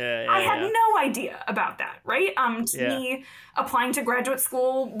 I had no idea about that, right? To me, applying to graduate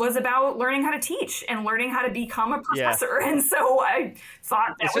school was about learning how to teach and learning how to become a professor. And so I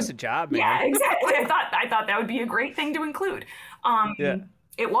thought that it's just a job, man. Yeah, exactly. I thought that would be a great thing to include.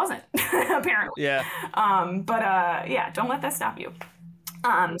 It wasn't, apparently. But don't let that stop you.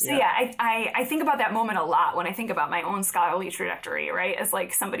 I think about that moment a lot when I think about my own scholarly trajectory, right? As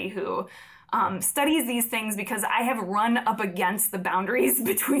somebody who studies these things because I have run up against the boundaries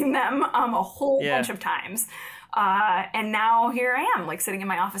between them a whole bunch of times. And now here I am, sitting in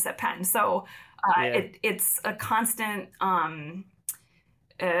my office at Penn. So it's a constant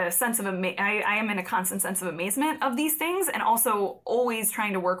sense of I am in a constant sense of amazement of these things, and also always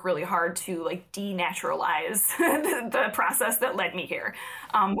trying to work really hard to denaturalize the process that led me here,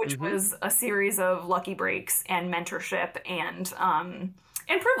 which was a series of lucky breaks and mentorship and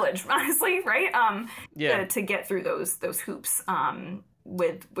privilege, honestly, right? To get through those hoops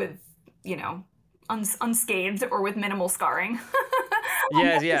with unscathed or with minimal scarring.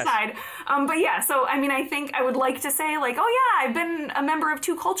 Side. So I think I would like to say I've been a member of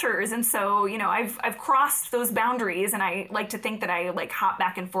two cultures, and so I've crossed those boundaries, and I like to think that I hop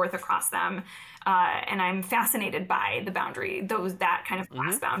back and forth across them, and I'm fascinated by the boundary, that kind of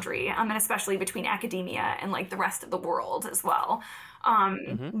class boundary, and especially between academia and the rest of the world as well.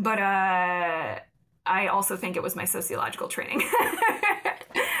 But I also think it was my sociological training.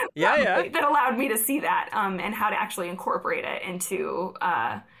 That allowed me to see that and how to actually incorporate it into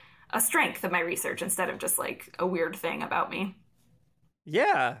a strength of my research instead of just a weird thing about me.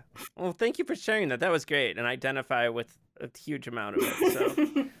 Yeah. Well, thank you for sharing that. That was great, and I identify with a huge amount of it.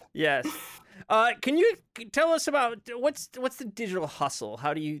 So, yes. Can you tell us about what's the digital hustle?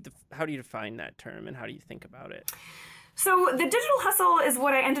 How do you define that term, and how do you think about it? So the digital hustle is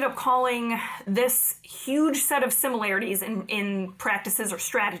what I ended up calling this huge set of similarities in practices or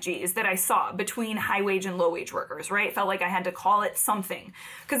strategies that I saw between high wage and low wage workers, right? It felt like I had to call it something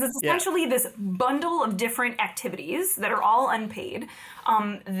because it's essentially this bundle of different activities that are all unpaid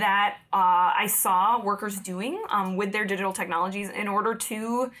that I saw workers doing with their digital technologies in order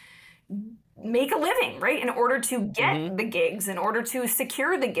to make a living, right? In order to get the gigs, in order to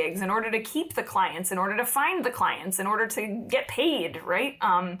secure the gigs, in order to keep the clients, in order to find the clients, in order to get paid, right?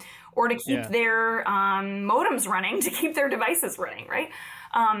 Or to keep their modems running, to keep their devices running, right?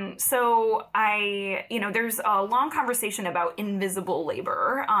 So there's a long conversation about invisible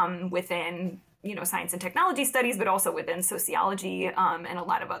labor within science and technology studies, but also within sociology and a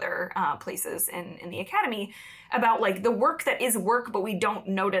lot of other places in the academy about the work that is work, but we don't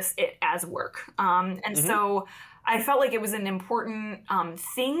notice it as work. So I felt like it was an important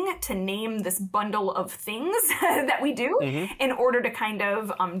thing to name this bundle of things that we do in order to kind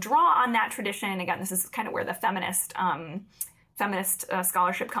of draw on that tradition. Again, this is kind of where the feminist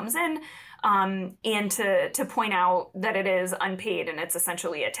scholarship comes in. And to point out that it is unpaid and it's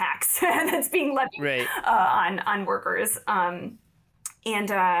essentially a tax that's being levied on workers. And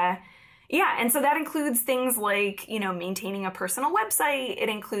so that includes things like, maintaining a personal website. It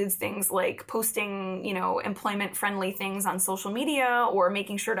includes things like posting, employment-friendly things on social media or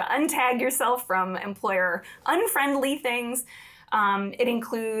making sure to untag yourself from employer-unfriendly things. It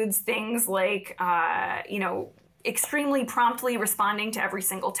includes things like, extremely promptly responding to every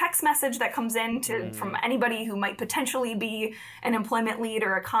single text message that comes in from anybody who might potentially be an employment lead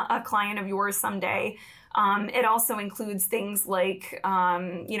or a client of yours someday. It also includes things like,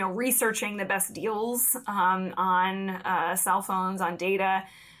 researching the best deals on cell phones, on data,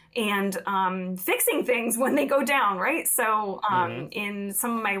 and fixing things when they go down, right? So in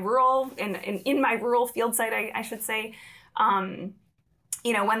some of my in my rural field site, I should say,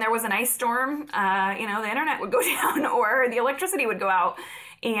 when there was an ice storm, the internet would go down or the electricity would go out.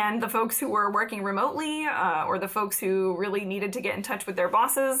 And the folks who were working remotely or the folks who really needed to get in touch with their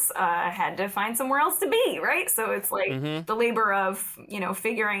bosses had to find somewhere else to be, right? So it's like the labor of,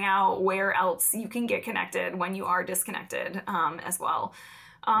 figuring out where else you can get connected when you are disconnected as well.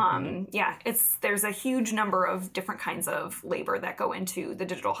 There's a huge number of different kinds of labor that go into the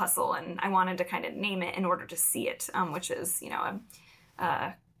digital hustle. And I wanted to kind of name it in order to see it, which is,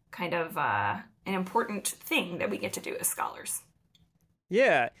 kind of an important thing that we get to do as scholars.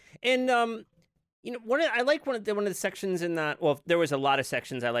 Yeah, and I like one of the sections in that. Well, there was a lot of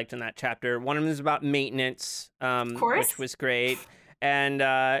sections I liked in that chapter. One of them is about maintenance, of course, which was great, and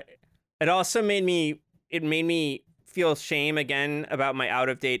it also made me feel shame again about my out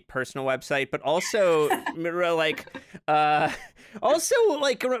of date personal website, but also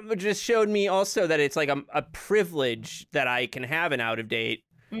just showed me also that it's like a privilege that I can have an out of date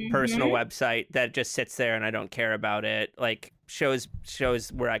personal website that just sits there and I don't care about it. Like shows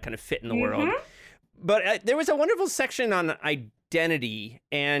where I kind of fit in the world. But there was a wonderful section on identity,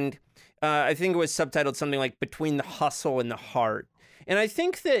 and I think it was subtitled something like "Between the Hustle and the Heart." And I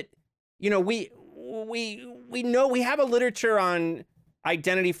think that we know we have a literature on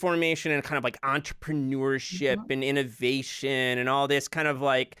identity formation and kind of like entrepreneurship and innovation and all this kind of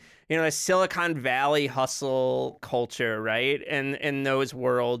like a Silicon Valley hustle culture, right? And in those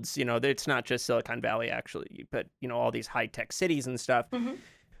worlds, it's not just Silicon Valley actually, but all these high tech cities and stuff.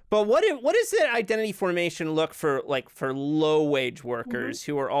 But what does the identity formation look for low wage workers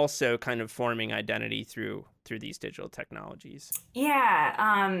who are also kind of forming identity through these digital technologies?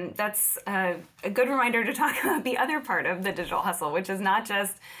 Yeah, that's a good reminder to talk about the other part of the digital hustle, which is not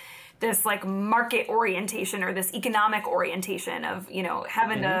just this like market orientation or this economic orientation of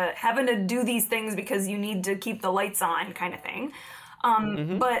having to do these things because you need to keep the lights on kind of thing.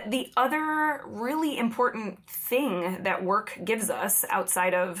 But the other really important thing that work gives us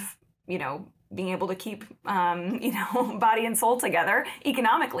outside of, being able to keep, body and soul together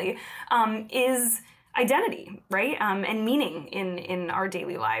economically, is identity, right? And meaning in our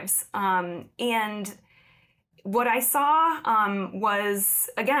daily lives. And what I saw was,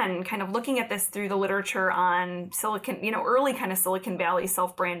 again, kind of looking at this through the literature on early kind of Silicon Valley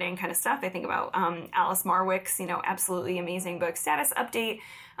self-branding kind of stuff. I think about Alice Marwick's, absolutely amazing book, Status Update.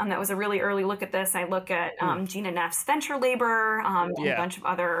 That was a really early look at this. I look at Gina Neff's Venture Labor, a bunch of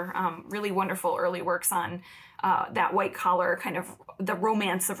other really wonderful early works on that white collar kind of the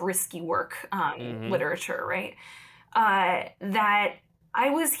romance of risky work literature, right? That I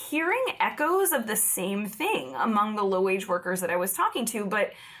was hearing echoes of the same thing among the low-wage workers that I was talking to,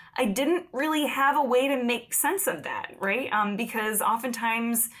 but I didn't really have a way to make sense of that, right? Because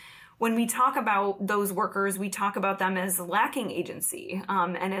oftentimes when we talk about those workers, we talk about them as lacking agency,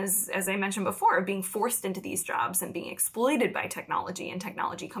 and as I mentioned before, being forced into these jobs and being exploited by technology and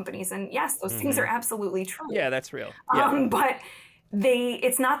technology companies. And yes, those things are absolutely true. Yeah, that's real. Yeah. But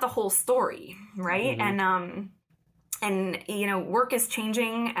it's not the whole story, right? And work is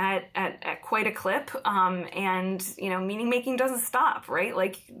changing at quite a clip, and meaning making doesn't stop, right?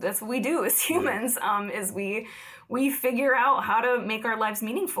 Like that's what we do as humans, is we figure out how to make our lives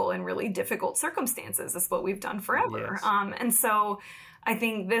meaningful in really difficult circumstances. That's what we've done forever. Yes. And so I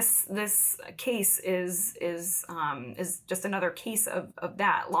think this case is just another case of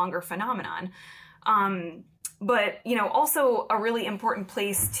that longer phenomenon. But also a really important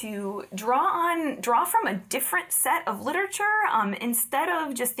place to draw from a different set of literature, instead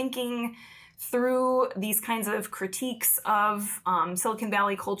of just thinking through these kinds of critiques of Silicon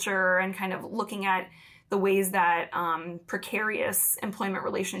Valley culture and kind of looking at the ways that precarious employment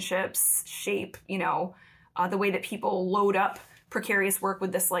relationships shape, the way that people load up precarious work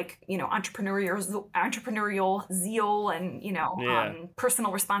with this entrepreneurial zeal and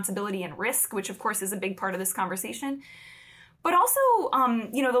personal responsibility and risk, which of course is a big part of this conversation. But also,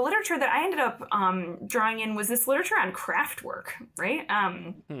 the literature that I ended up drawing in was this literature on craft work, right?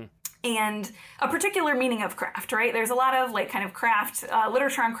 and a particular meaning of craft, right? There's a lot of like kind of craft,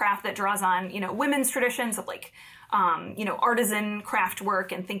 literature on craft that draws on, women's traditions of like, artisan craft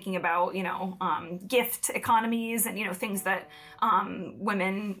work and thinking about, gift economies and, things that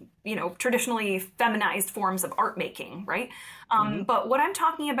women, traditionally feminized forms of art making, right? But what I'm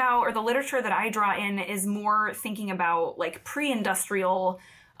talking about, or the literature that I draw in, is more thinking about like pre-industrial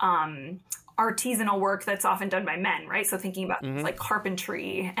artisanal work that's often done by men, right? So thinking about things like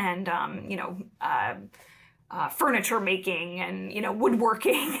carpentry and, furniture making and,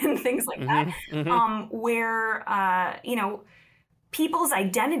 woodworking and things like that, where, people's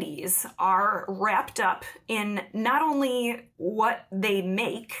identities are wrapped up in not only what they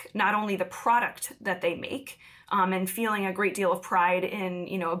make, not only the product that they make, and feeling a great deal of pride in,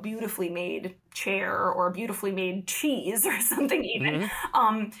 a beautifully made chair or a beautifully made cheese or something even,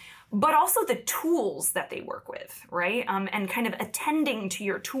 but also the tools that they work with, right? And kind of attending to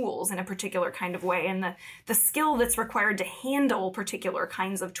your tools in a particular kind of way. And the skill that's required to handle particular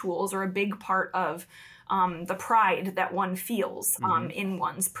kinds of tools are a big part of the pride that one feels in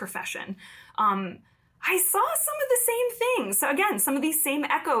one's profession. I saw some of the same things. So again, some of these same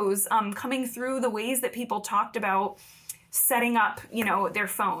echoes coming through the ways that people talked about setting up, their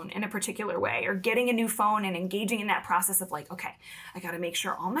phone in a particular way, or getting a new phone and engaging in that process of like, okay, I got to make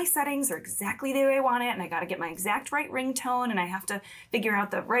sure all my settings are exactly the way I want it, and I got to get my exact right ringtone, and I have to figure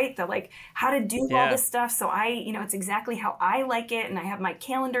out how to do all this stuff so it's exactly how I like it, and I have my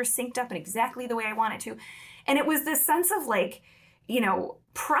calendar synced up in exactly the way I want it to. And it was this sense of like,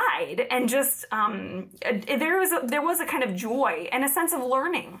 pride and just there was a kind of joy and a sense of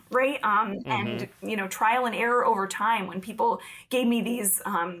learning, right? And trial and error over time when people gave me these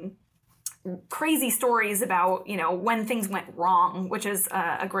crazy stories about when things went wrong, which is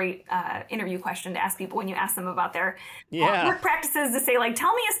a great interview question to ask people when you ask them about their work practices, to say like,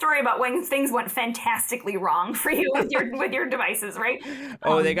 tell me a story about when things went fantastically wrong for you with your devices, right?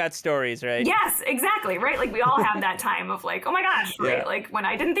 They got stories, right? Yes, exactly, right? Like we all have that time of like, oh my gosh, right? Like when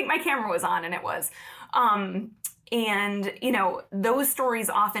I didn't think my camera was on and it was. And, those stories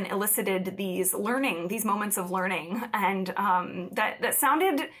often elicited these moments of learning. And that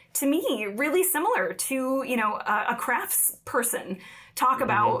sounded to me really similar to, a crafts person talk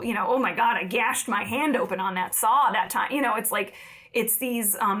about, oh my God, I gashed my hand open on that saw that time. It's like, it's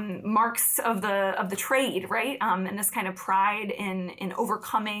these marks of the trade, right? And this kind of pride in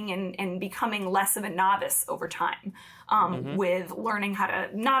overcoming and becoming less of a novice over time, with learning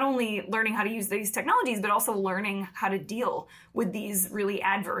not only learning how to use these technologies, but also learning how to deal with these really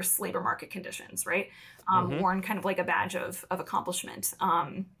adverse labor market conditions, right? Worn kind of like a badge of accomplishment.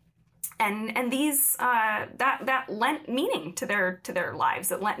 And these that lent meaning to their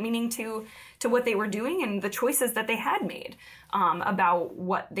lives. It lent meaning to what they were doing and the choices that they had made about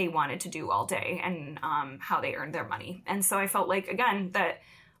what they wanted to do all day and how they earned their money. And so I felt like, again, that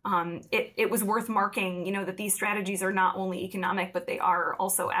it was worth marking, that these strategies are not only economic, but they are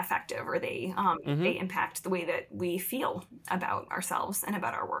also affective, or they impact the way that we feel about ourselves and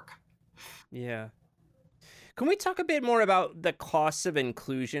about our work. Yeah. Can we talk a bit more about the costs of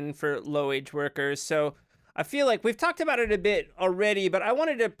inclusion for low-wage workers? So I feel like we've talked about it a bit already, but I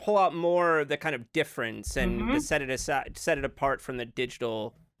wanted to pull out more of the kind of difference and to set it apart from the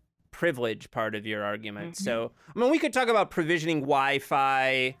digital privilege part of your argument. So, we could talk about provisioning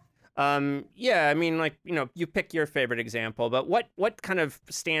Wi-Fi. You pick your favorite example, but what kind of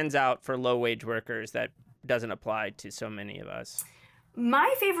stands out for low-wage workers that doesn't apply to so many of us?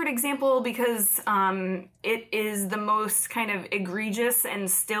 My favorite example, because it is the most kind of egregious and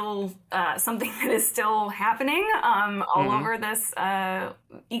still something that is still happening all over this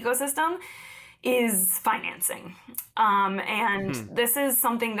ecosystem, is financing. And this is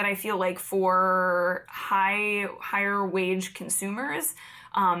something that I feel like for higher wage consumers,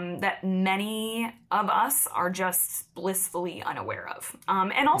 that many of us are just blissfully unaware of.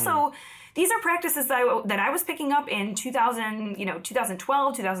 And also, these are practices that I was picking up in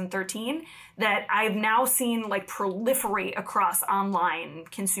 2012, 2013, that I've now seen like proliferate across online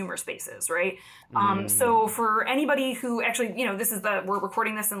consumer spaces, right? So for anybody who actually, we're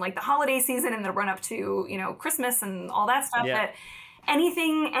recording this in like the holiday season and the run up to, Christmas and all that stuff, that any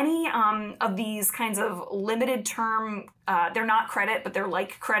of these kinds of limited term, they're not credit, but they're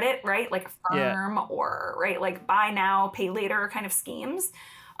like credit, right? Like Affirm or, right, like buy now, pay later kind of schemes.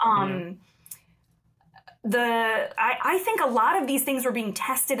 I think a lot of these things were being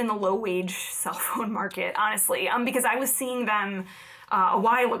tested in the low wage cell phone market, honestly, because I was seeing them a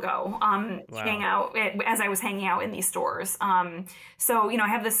while ago, hang out as I was hanging out in these stores. So, I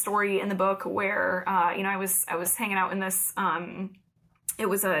have this story in the book where, I was hanging out in It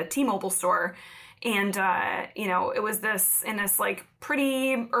was a T-Mobile store. And, it was in this like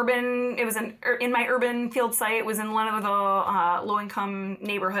pretty urban, it was in my urban field site. It was in one of the low-income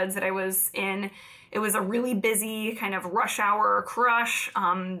neighborhoods that I was in. It was a really busy kind of rush hour crush.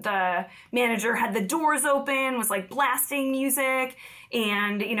 The manager had the doors open, was like blasting music,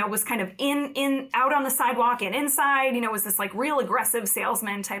 and, was kind of out on the sidewalk and inside, was this like real aggressive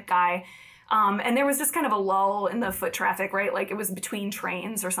salesman type guy. And there was just kind of a lull in the foot traffic, right? Like it was between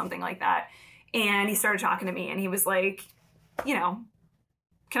trains or something like that. And he started talking to me and he was like,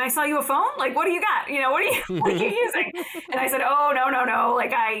 can I sell you a phone? Like, what do you got? What are you using? And I said, oh, no.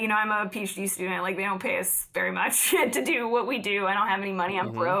 Like I'm a PhD student. Like they don't pay us very much to do what we do. I don't have any money.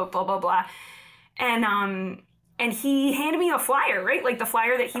 I'm broke, blah, blah, blah. And he handed me a flyer, right? Like the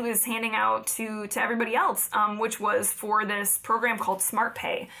flyer that he was handing out to everybody else, which was for this program called Smart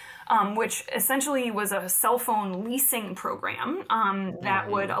Pay. Which essentially was a cell phone leasing program that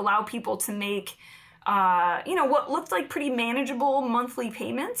would allow people to make, what looked like pretty manageable monthly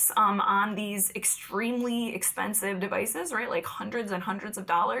payments on these extremely expensive devices, right? Like hundreds and hundreds of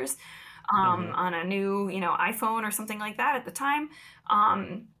dollars on a new, iPhone or something like that at the time.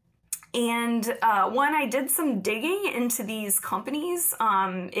 And when I did some digging into these companies,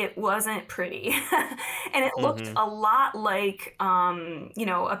 it wasn't pretty. And it looked a lot like,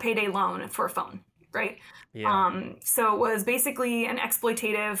 a payday loan for a phone, right? Yeah. So it was basically an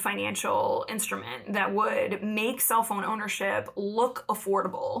exploitative financial instrument that would make cell phone ownership look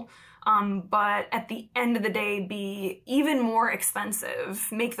affordable. But at the end of the day, be even more expensive,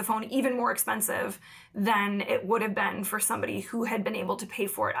 make the phone even more expensive than it would have been for somebody who had been able to pay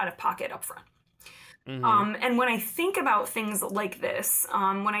for it out of pocket up front. And when I think about things like this,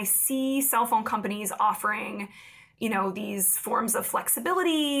 when I see cell phone companies offering, these forms of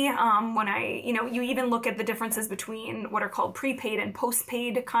flexibility, you even look at the differences between what are called prepaid and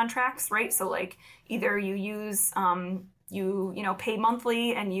postpaid contracts, right? So like either you use, you pay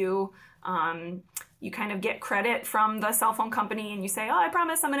monthly and you kind of get credit from the cell phone company and you say, oh, I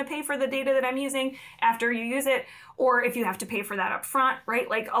promise I'm going to pay for the data that I'm using after you use it. Or if you have to pay for that up front, right?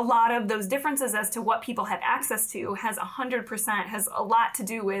 Like a lot of those differences as to what people have access to has a lot to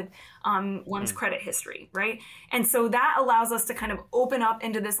do with one's credit history, right? And so that allows us to kind of open up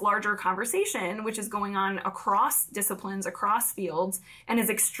into this larger conversation, which is going on across disciplines, across fields, and is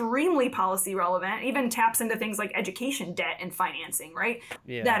extremely policy relevant, even taps into things like education debt and financing, right?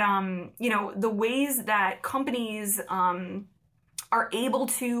 Yeah. That, the ways that companies are able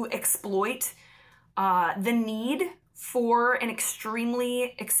to exploit the need for an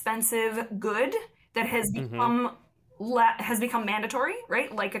extremely expensive good that has become mandatory,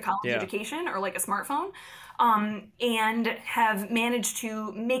 right? Like a college education or like a smartphone, and have managed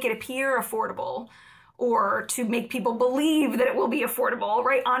to make it appear affordable or to make people believe that it will be affordable,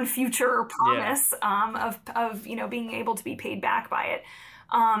 right? On future promise of being able to be paid back by it.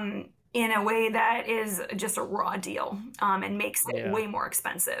 In a way that is just a raw deal and makes it way more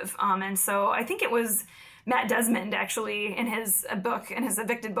expensive. And so I think it was Matt Desmond actually in his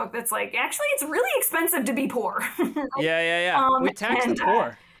Evicted book that's like, actually it's really expensive to be poor. We tax the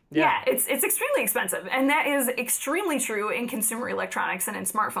poor. It's extremely expensive. And that is extremely true in consumer electronics and in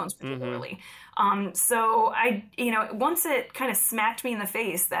smartphones particularly. So once it kind of smacked me in the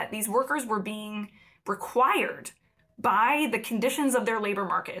face that these workers were being required by the conditions of their labor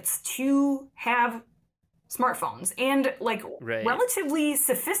markets to have smartphones and relatively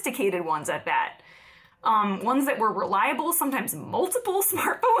sophisticated ones at that. Ones that were reliable, sometimes multiple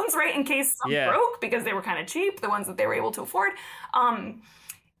smartphones, right? In case some broke because they were kind of cheap, the ones that they were able to afford.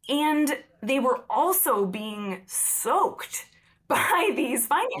 And they were also being soaked by these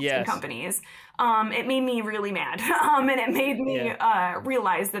financing companies. It made me really mad. And it made me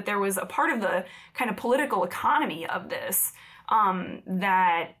realize that there was a part of the kind of political economy of this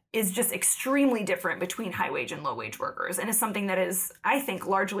that is just extremely different between high wage and low wage workers, and is something that is, I think,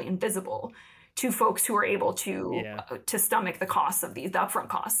 largely invisible to folks who are able to stomach the costs of the upfront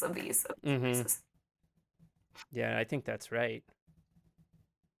costs of these services. Yeah, I think that's right.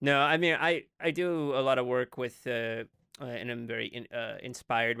 No, I mean, I do a lot of work with, and I'm very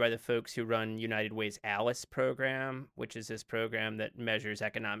inspired by the folks who run United Way's ALICE program, which is this program that measures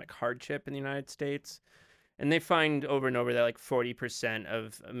economic hardship in the United States. And they find over and over that like 40%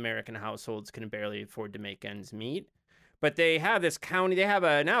 of American households can barely afford to make ends meet. But they have they have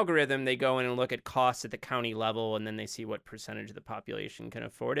an algorithm. They go in and look at costs at the county level, and then they see what percentage of the population can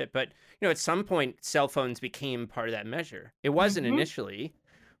afford it. But, at some point, cell phones became part of that measure. It wasn't initially,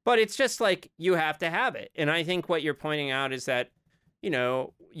 but it's just like you have to have it. And I think what you're pointing out is that,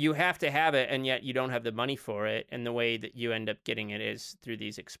 you have to have it, and yet you don't have the money for it. And the way that you end up getting it is through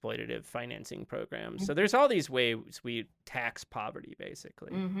these exploitative financing programs. So there's all these ways we tax poverty,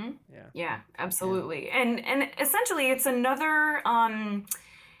 basically. Yeah, absolutely. And essentially, it's another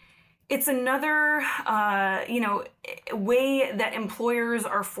way that employers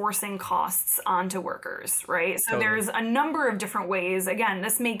are forcing costs onto workers, right? So there's a number of different ways. Again,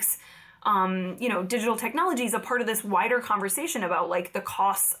 this makes digital technology is a part of this wider conversation about like the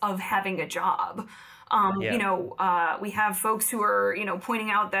costs of having a job. We have folks who are,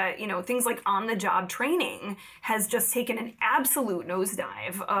 pointing out that, things like on-the-job training has just taken an absolute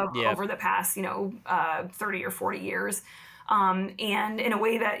nosedive over the past, 30 or 40 years. And in a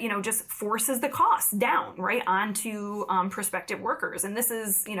way that, just forces the costs down, right, onto prospective workers. And this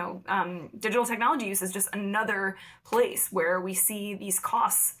is, digital technology use is just another place where we see these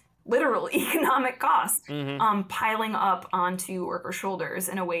costs, literal economic costs, piling up onto worker shoulders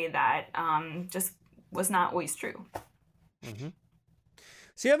in a way that just was not always true.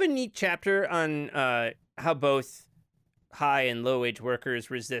 So you have a neat chapter on how both high and low wage workers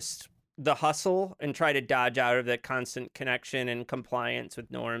resist the hustle and try to dodge out of that constant connection and compliance with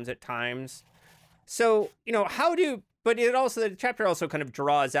norms at times. So, but the chapter also kind of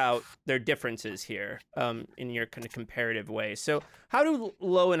draws out their differences here in your kind of comparative way. So how do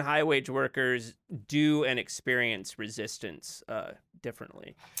low and high wage workers do and experience resistance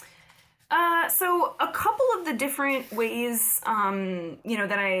differently? So a couple of the different ways,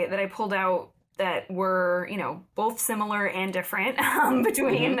 that I pulled out that were, both similar and different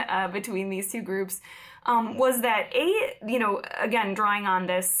between these two groups, was that again, drawing on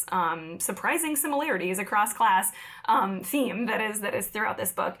this surprising similarities across class theme that is throughout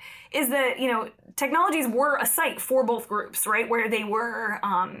this book, is that technologies were a site for both groups, right, where they were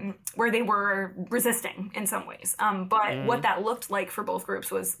resisting in some ways, but what that looked like for both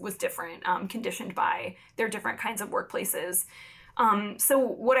groups was different, conditioned by their different kinds of workplaces. So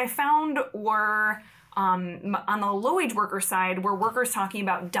what I found were, on the low-wage worker side, were workers talking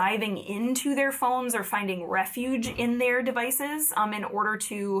about diving into their phones or finding refuge in their devices in order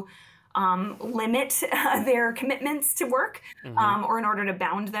to limit their commitments to work, or in order to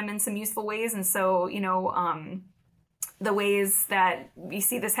bound them in some useful ways. And so, the ways that we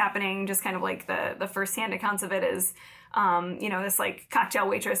see this happening, just kind of like the firsthand accounts of it is, this like cocktail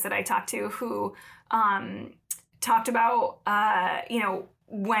waitress that I talked to who talked about,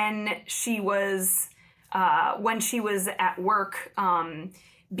 when she was at work,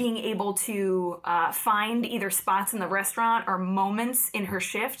 being able to find either spots in the restaurant or moments in her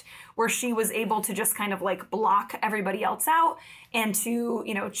shift where she was able to just kind of like block everybody else out and to,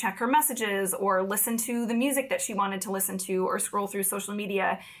 check her messages or listen to the music that she wanted to listen to or scroll through social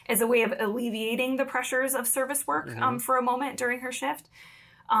media as a way of alleviating the pressures of service work for a moment during her shift.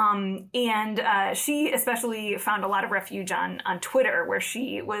 And she especially found a lot of refuge on Twitter, where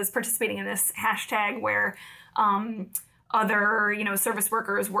she was participating in this hashtag where other, service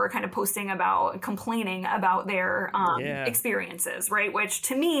workers were kind of complaining about their experiences, right? Which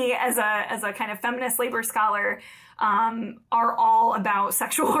to me, as a kind of feminist labor scholar, are all about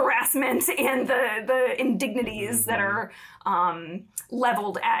sexual harassment and the indignities that are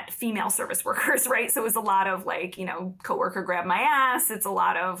leveled at female service workers, right? So it was a lot of like, coworker grab my ass. It's a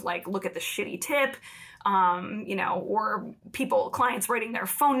lot of like, look at the shitty tip, or clients writing their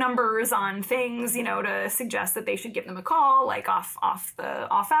phone numbers on things, to suggest that they should give them a call, like off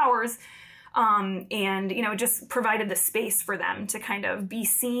hours. And, just provided the space for them to kind of be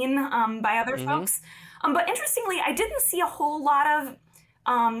seen by other folks. But interestingly, I didn't see a whole lot of,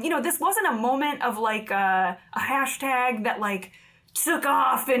 this wasn't a moment of like a hashtag that like took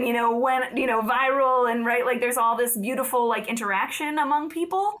off and, went, viral and right, like there's all this beautiful like interaction among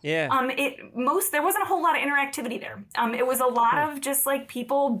people. Yeah. There wasn't a whole lot of interactivity there. It was a lot of just like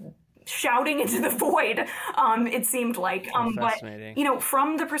people shouting into the void, it seemed like. But,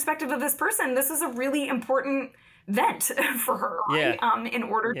 from the perspective of this person, this is a really important vent for her, right? In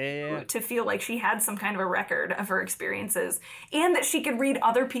order to feel like she had some kind of a record of her experiences and that she could read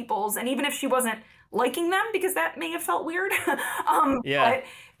other people's, and even if she wasn't liking them, because that may have felt weird, but,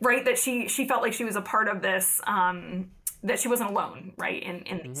 right, that she felt like she was a part of this, that she wasn't alone, right,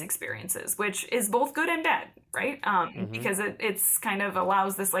 in these experiences, which is both good and bad, right? Because it's kind of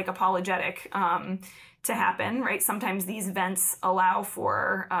allows this like apologetic to happen, right? Sometimes these vents allow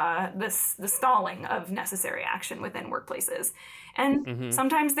for the stalling of necessary action within workplaces. And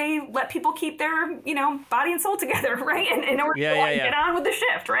sometimes they let people keep their, body and soul together, right? In order to get on with the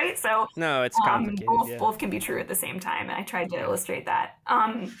shift, right? So no, it's complicated. Both can be true at the same time. And I tried to illustrate that.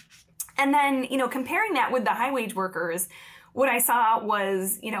 And then, comparing that with the high wage workers, what I saw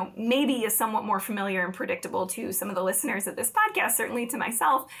was, maybe is somewhat more familiar and predictable to some of the listeners of this podcast, certainly to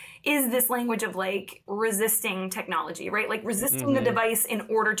myself, is this language of like resisting technology, right? Like resisting the device in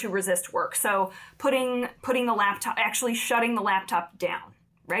order to resist work. So putting the laptop, actually shutting the laptop down,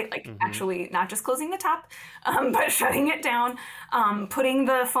 right? Like actually not just closing the top, but shutting it down, putting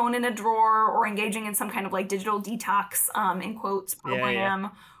the phone in a drawer, or engaging in some kind of like digital detox, in quotes,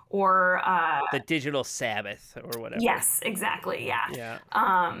 program. Or the digital Sabbath or whatever. Yes, exactly. Yeah.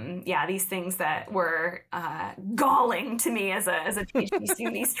 These things that were galling to me as a PhD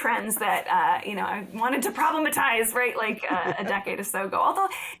student. These trends that I wanted to problematize, right? Like a decade or so ago. Although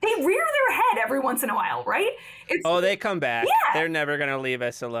they rear their head every once in a while, right? They come back. Yeah. They're never gonna leave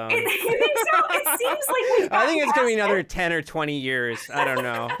us alone. You think so? It seems like I think it's gonna be another 10 or 20 years. I don't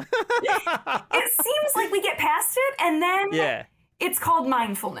know. It seems like we get past it, and then it's called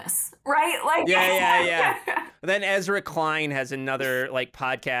mindfulness, right? Like yeah. Then Ezra Klein has another like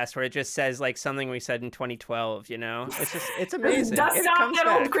podcast where it just says like something we said in 2012. It's amazing. Dust off that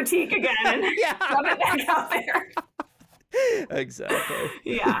old critique again and rub it back out there. Exactly.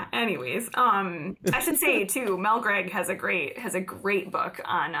 Yeah. Anyways, I should say too, Mel Gregg has a great book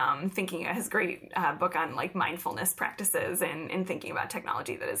on thinking. Has a great book on like mindfulness practices and thinking about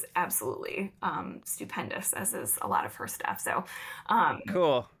technology that is absolutely stupendous, as is a lot of her stuff. So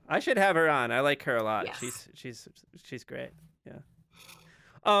cool. I should have her on. I like her a lot. Yes. She's great. Yeah.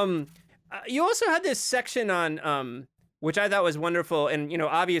 You also had this section on which I thought was wonderful, and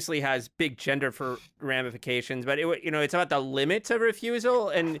obviously has big gender ramifications. But it's about the limits of refusal,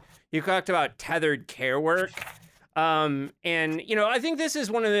 and you talked about tethered care work. And I think this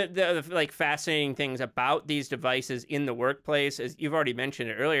is one of the like fascinating things about these devices in the workplace, as you've already mentioned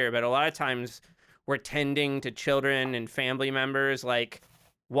it earlier. But a lot of times we're tending to children and family members like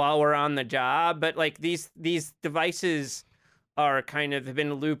while we're on the job, but like these devices are kind of have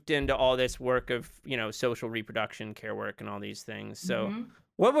been looped into all this work of, social reproduction, care work, and all these things. So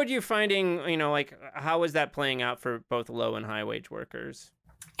what were you finding, like how was that playing out for both low and high wage workers?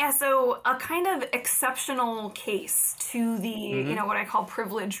 Yeah, so a kind of exceptional case to the, what I call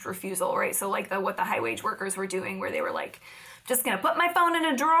privileged refusal, right? So like what the high wage workers were doing, where they were like, just going to put my phone in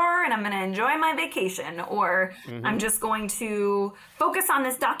a drawer and I'm going to enjoy my vacation, or I'm just going to focus on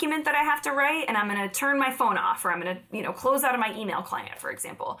this document that I have to write and I'm going to turn my phone off, or I'm going to, close out of my email client, for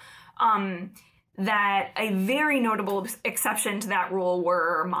example. That a very notable exception to that rule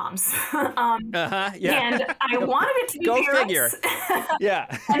were moms. And I wanted it to be Go parents. figure. Yeah.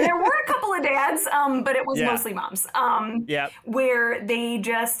 And there were a couple of dads, but it was mostly moms. Where they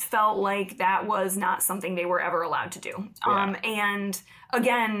just felt like that was not something they were ever allowed to do. And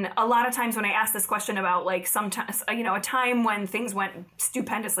again, a lot of times when I ask this question about like sometimes, a time when things went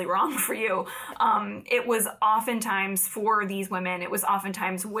stupendously wrong for you, it was oftentimes for these women, it was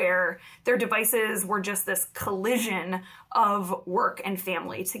oftentimes where their devices were just this collision of work and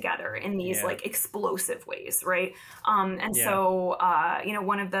family together in these like explosive ways, right? So,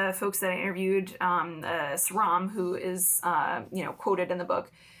 one of the folks that I interviewed, Saram, who is, quoted in the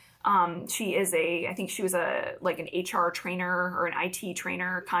book, she is I think she was an HR trainer or an IT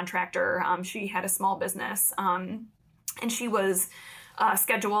trainer contractor. She had a small business, and she was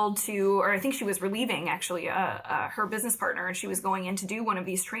scheduled to, or I think she was relieving actually her business partner, and she was going in to do one of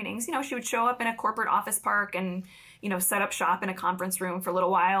these trainings. She would show up in a corporate office park and, set up shop in a conference room for a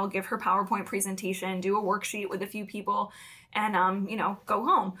little while, give her PowerPoint presentation, do a worksheet with a few people, and, go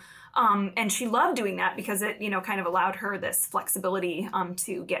home. And she loved doing that because it, kind of allowed her this flexibility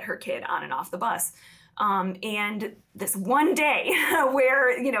to get her kid on and off the bus. And this one day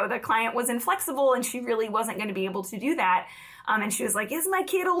where, the client was inflexible and she really wasn't going to be able to do that. And she was like, is my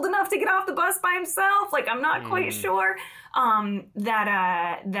kid old enough to get off the bus by himself? Like, I'm not quite sure.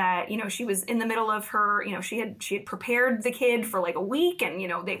 She was in the middle of her, she had prepared the kid for like a week, and,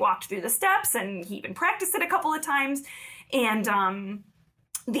 they walked through the steps and he even practiced it a couple of times. And,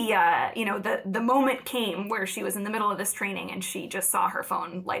 the moment came where she was in the middle of this training and she just saw her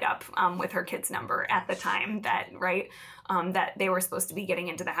phone light up with her kid's number at the time that they were supposed to be getting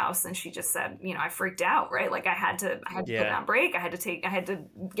into the house, and she just said, I freaked out, right? Like I had to put it on break. I had to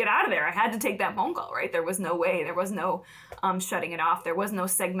get out of there. I had to take that phone call, right? There was no way. There was no shutting it off. There was no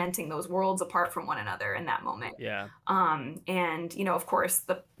segmenting those worlds apart from one another in that moment. Yeah. And of course,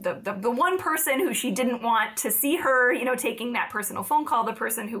 the one person who she didn't want to see her, taking that personal phone call, the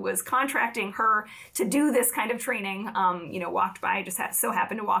person who was contracting her to do this kind of training, walked by, just so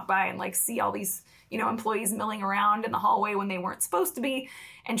happened to walk by and like see all these, employees milling around in the hallway hallway when they weren't supposed to be.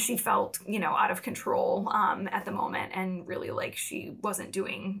 And she felt, out of control at the moment, and really like she wasn't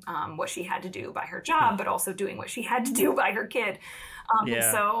doing what she had to do by her job, but also doing what she had to do by her kid. And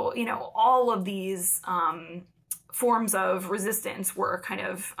so, all of these forms of resistance were kind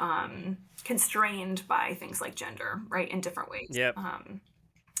of constrained by things like gender, right, in different ways. Yep.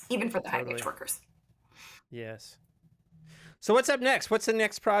 Even for the high-wage workers. Yes. So what's up next? What's the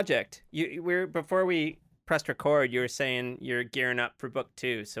next project? Before we pressed record, you were saying you're gearing up for book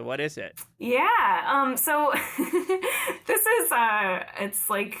 2. So what is it? Yeah. So this is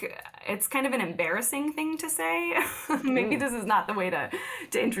it's kind of an embarrassing thing to say. Maybe this is not the way to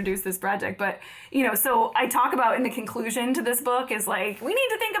introduce this project, but so I talk about in the conclusion to this book is like, we need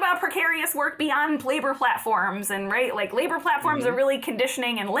to think about precarious work beyond labor platforms, and right, like labor platforms are really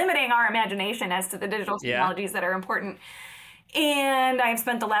conditioning and limiting our imagination as to the digital technologies that are important. And I've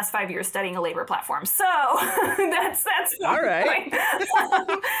spent the last 5 years studying a labor platform, so that's all right.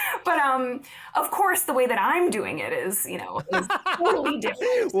 But of course, the way that I'm doing it is totally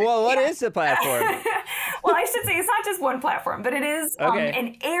different. Well, what is the platform? Well, I should say it's not just one platform, but it is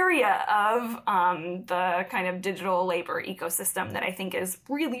an area of the kind of digital labor ecosystem that I think is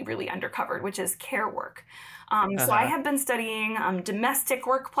really, really undercovered, which is care work. So I have been studying domestic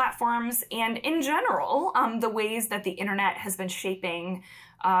work platforms and, in general, the ways that the internet has been shaping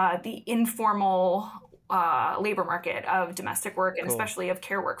the informal labor market of domestic work, and especially of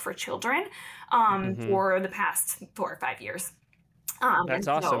care work for children for the past 4 or 5 years. That's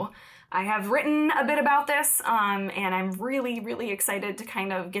awesome. So I have written a bit about this, and I'm really, really excited to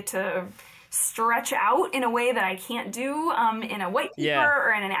kind of get to stretch out in a way that I can't do in a white paper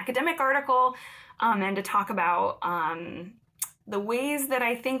or in an academic article. And to talk about the ways that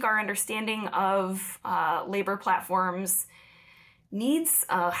I think our understanding of labor platforms needs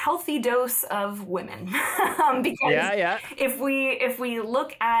a healthy dose of women. Because if we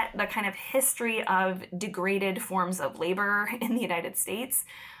look at the kind of history of degraded forms of labor in the United States,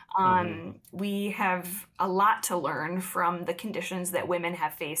 we have a lot to learn from the conditions that women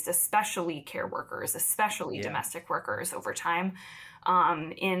have faced, especially care workers, especially domestic workers over time.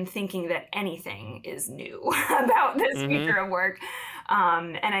 In thinking that anything is new about this future of work.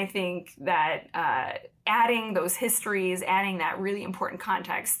 And I think that adding those histories, adding that really important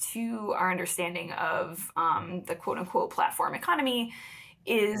context to our understanding of the quote-unquote platform economy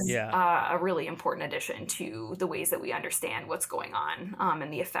is a really important addition to the ways that we understand what's going on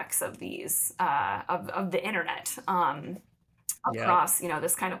and the effects of these, of the internet across,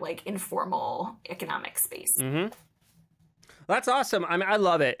 this kind of like informal economic space. That's awesome. I mean, I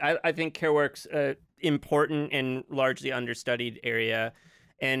love it. I think care work's important and largely understudied area.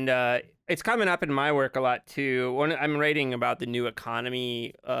 And it's coming up in my work a lot, too. I'm writing about the new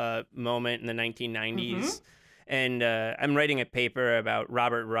economy moment in the 1990s. And I'm writing a paper about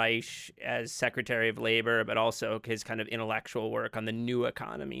Robert Reich as Secretary of Labor, but also his kind of intellectual work on the new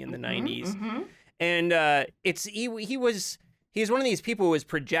economy in the 90s. And he's one of these people who was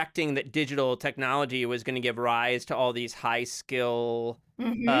projecting that digital technology was going to give rise to all these high skill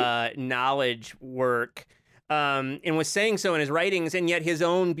knowledge work, and was saying so in his writings. And yet his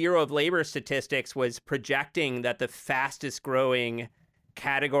own Bureau of Labor Statistics was projecting that the fastest growing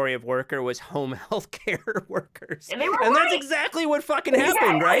category of worker was home health care workers. And they were and right. That's exactly what fucking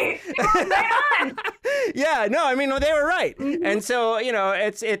happened, right? They were right on. Yeah, no, I mean, they were right. And so,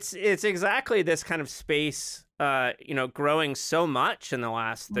 it's exactly this kind of space growing so much in the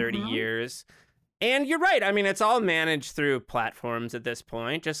last 30 years. And you're right. I mean, it's all managed through platforms at this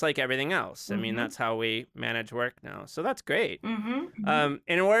point, just like everything else. I mean, that's how we manage work now. So that's great. And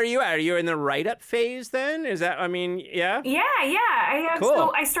where are you at? Are you in the write-up phase then? Is that, yeah? Yeah. I have. Cool.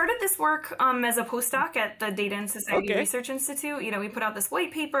 So I started this work as a postdoc at the Data and Society Research Institute. We put out this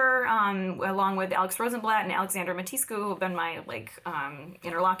white paper along with Alex Rosenblatt and Alexandra Matiscu, who have been my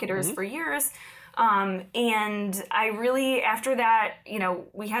interlocutors for years. And I really, after that,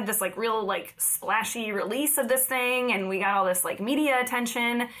 we had this real splashy release of this thing, and we got all this media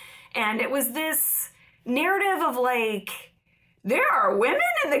attention, and it was this narrative of there are women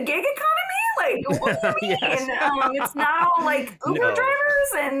in the gig economy? What do you mean? It's not all Uber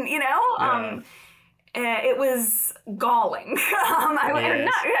drivers and, it was galling.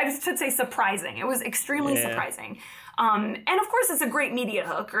 I should say surprising. It was extremely surprising. And of course, it's a great media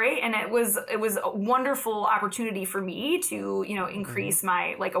hook, right? And it was a wonderful opportunity for me to, increase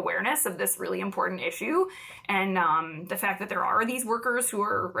my awareness of this really important issue, and the fact that there are these workers who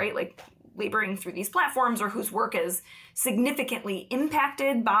are laboring through these platforms, or whose work is significantly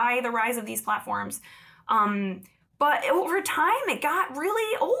impacted by the rise of these platforms. But over time, it got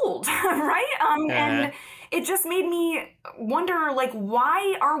really old, right? And it just made me wonder, like,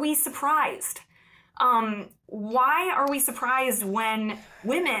 why are we surprised? Why are we surprised when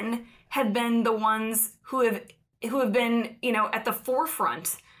women have been the ones who have been, at the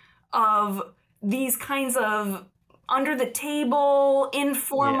forefront of these kinds of under the table,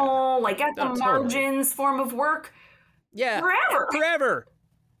 informal, like at the margins form of work? Forever.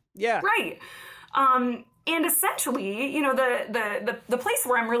 Yeah. Right. And essentially, the place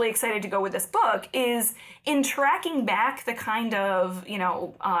where I'm really excited to go with this book is in tracking back the kind of, in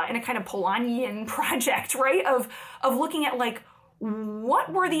a kind of Polanyian project, right? Of looking at, like,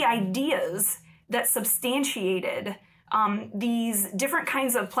 what were the ideas that substantiated these different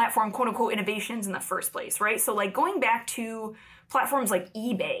kinds of platform, quote unquote, innovations in the first place, right? So, like, going back to platforms like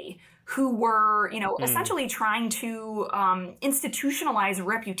eBay, who were, essentially trying to institutionalize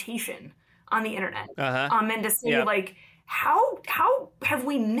reputation on the internet, and to say, like, how have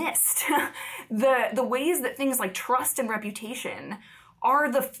we missed the ways that things like trust and reputation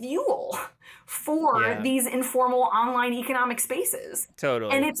are the fuel for these informal online economic spaces.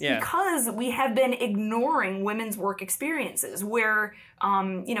 Totally. And it's because we have been ignoring women's work experiences where,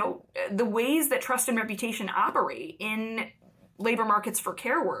 the ways that trust and reputation operate in labor markets for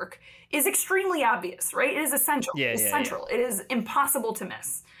care work is extremely obvious, right? It is essential. It's central. It is impossible to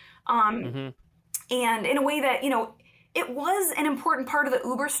miss. And in a way that, it was an important part of the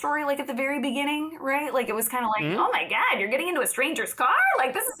Uber story, like at the very beginning, right? Like it was kind of like, oh my God, you're getting into a stranger's car?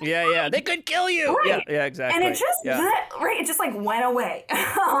 Like this is... they could kill you. Right. Yeah, exactly. And it just, it just like went away.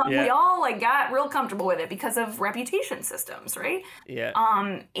 We all like got real comfortable with it because of reputation systems, right? Yeah.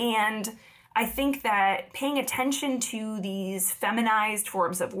 And I think that paying attention to these feminized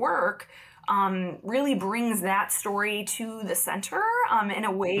forms of work really brings that story to the center in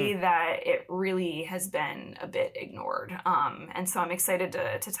a way that it really has been a bit ignored. And so I'm excited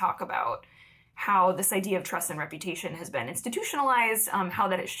to talk about how this idea of trust and reputation has been institutionalized, how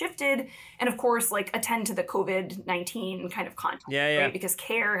that has shifted, and of course, like attend to the COVID-19 kind of context, right? Because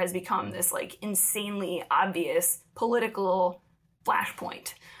care has become this like insanely obvious political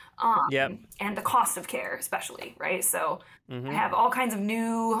flashpoint. And the cost of care, especially, right? So I have all kinds of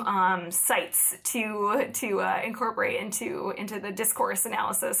new sites to incorporate into the discourse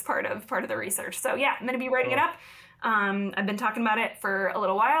analysis part of the research. So yeah, I'm going to be writing it up. I've been talking about it for a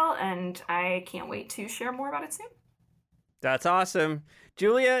little while, and I can't wait to share more about it soon. That's awesome.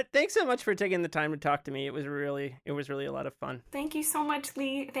 Julia, thanks so much for taking the time to talk to me. It was really a lot of fun. Thank you so much,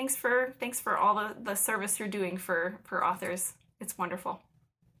 Lee. Thanks for all the service you're doing for authors. It's wonderful.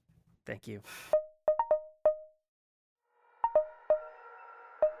 Thank you.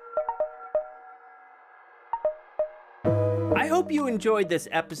 I hope you enjoyed this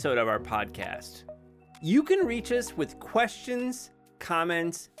episode of our podcast. You can reach us with questions,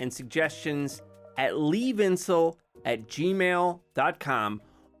 comments, and suggestions at leevinsel@gmail.com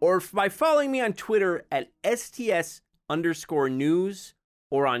or by following me on Twitter at STS_news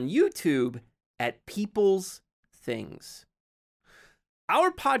or on YouTube at People's Things.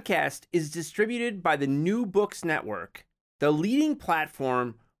 Our podcast is distributed by the New Books Network, the leading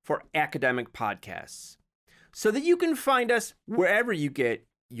platform for academic podcasts, so that you can find us wherever you get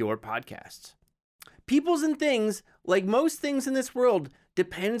your podcasts. Peoples and Things, like most things in this world,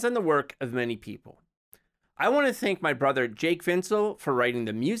 depends on the work of many people. I want to thank my brother Jake Vinsel for writing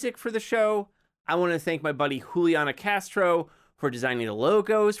the music for the show. I want to thank my buddy Juliana Castro for designing the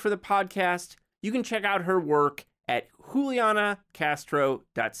logos for the podcast. You can check out her work at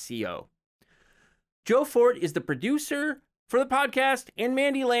julianacastro.co. Joe Fort is the producer for the podcast, and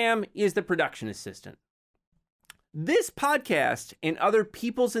Mandy Lamb is the production assistant. This podcast and other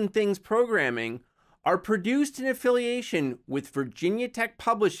Peoples and Things programming are produced in affiliation with Virginia Tech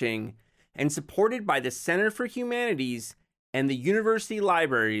Publishing and supported by the Center for Humanities and the University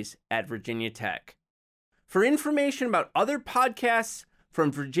Libraries at Virginia Tech. For information about other podcasts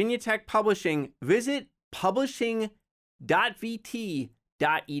from Virginia Tech Publishing, visit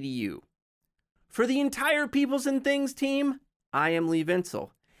publishing.vt.edu. For the entire Peoples and Things team, I am Lee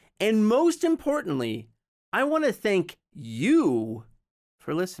Vinsel. And most importantly, I want to thank you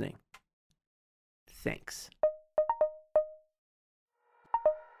for listening. Thanks.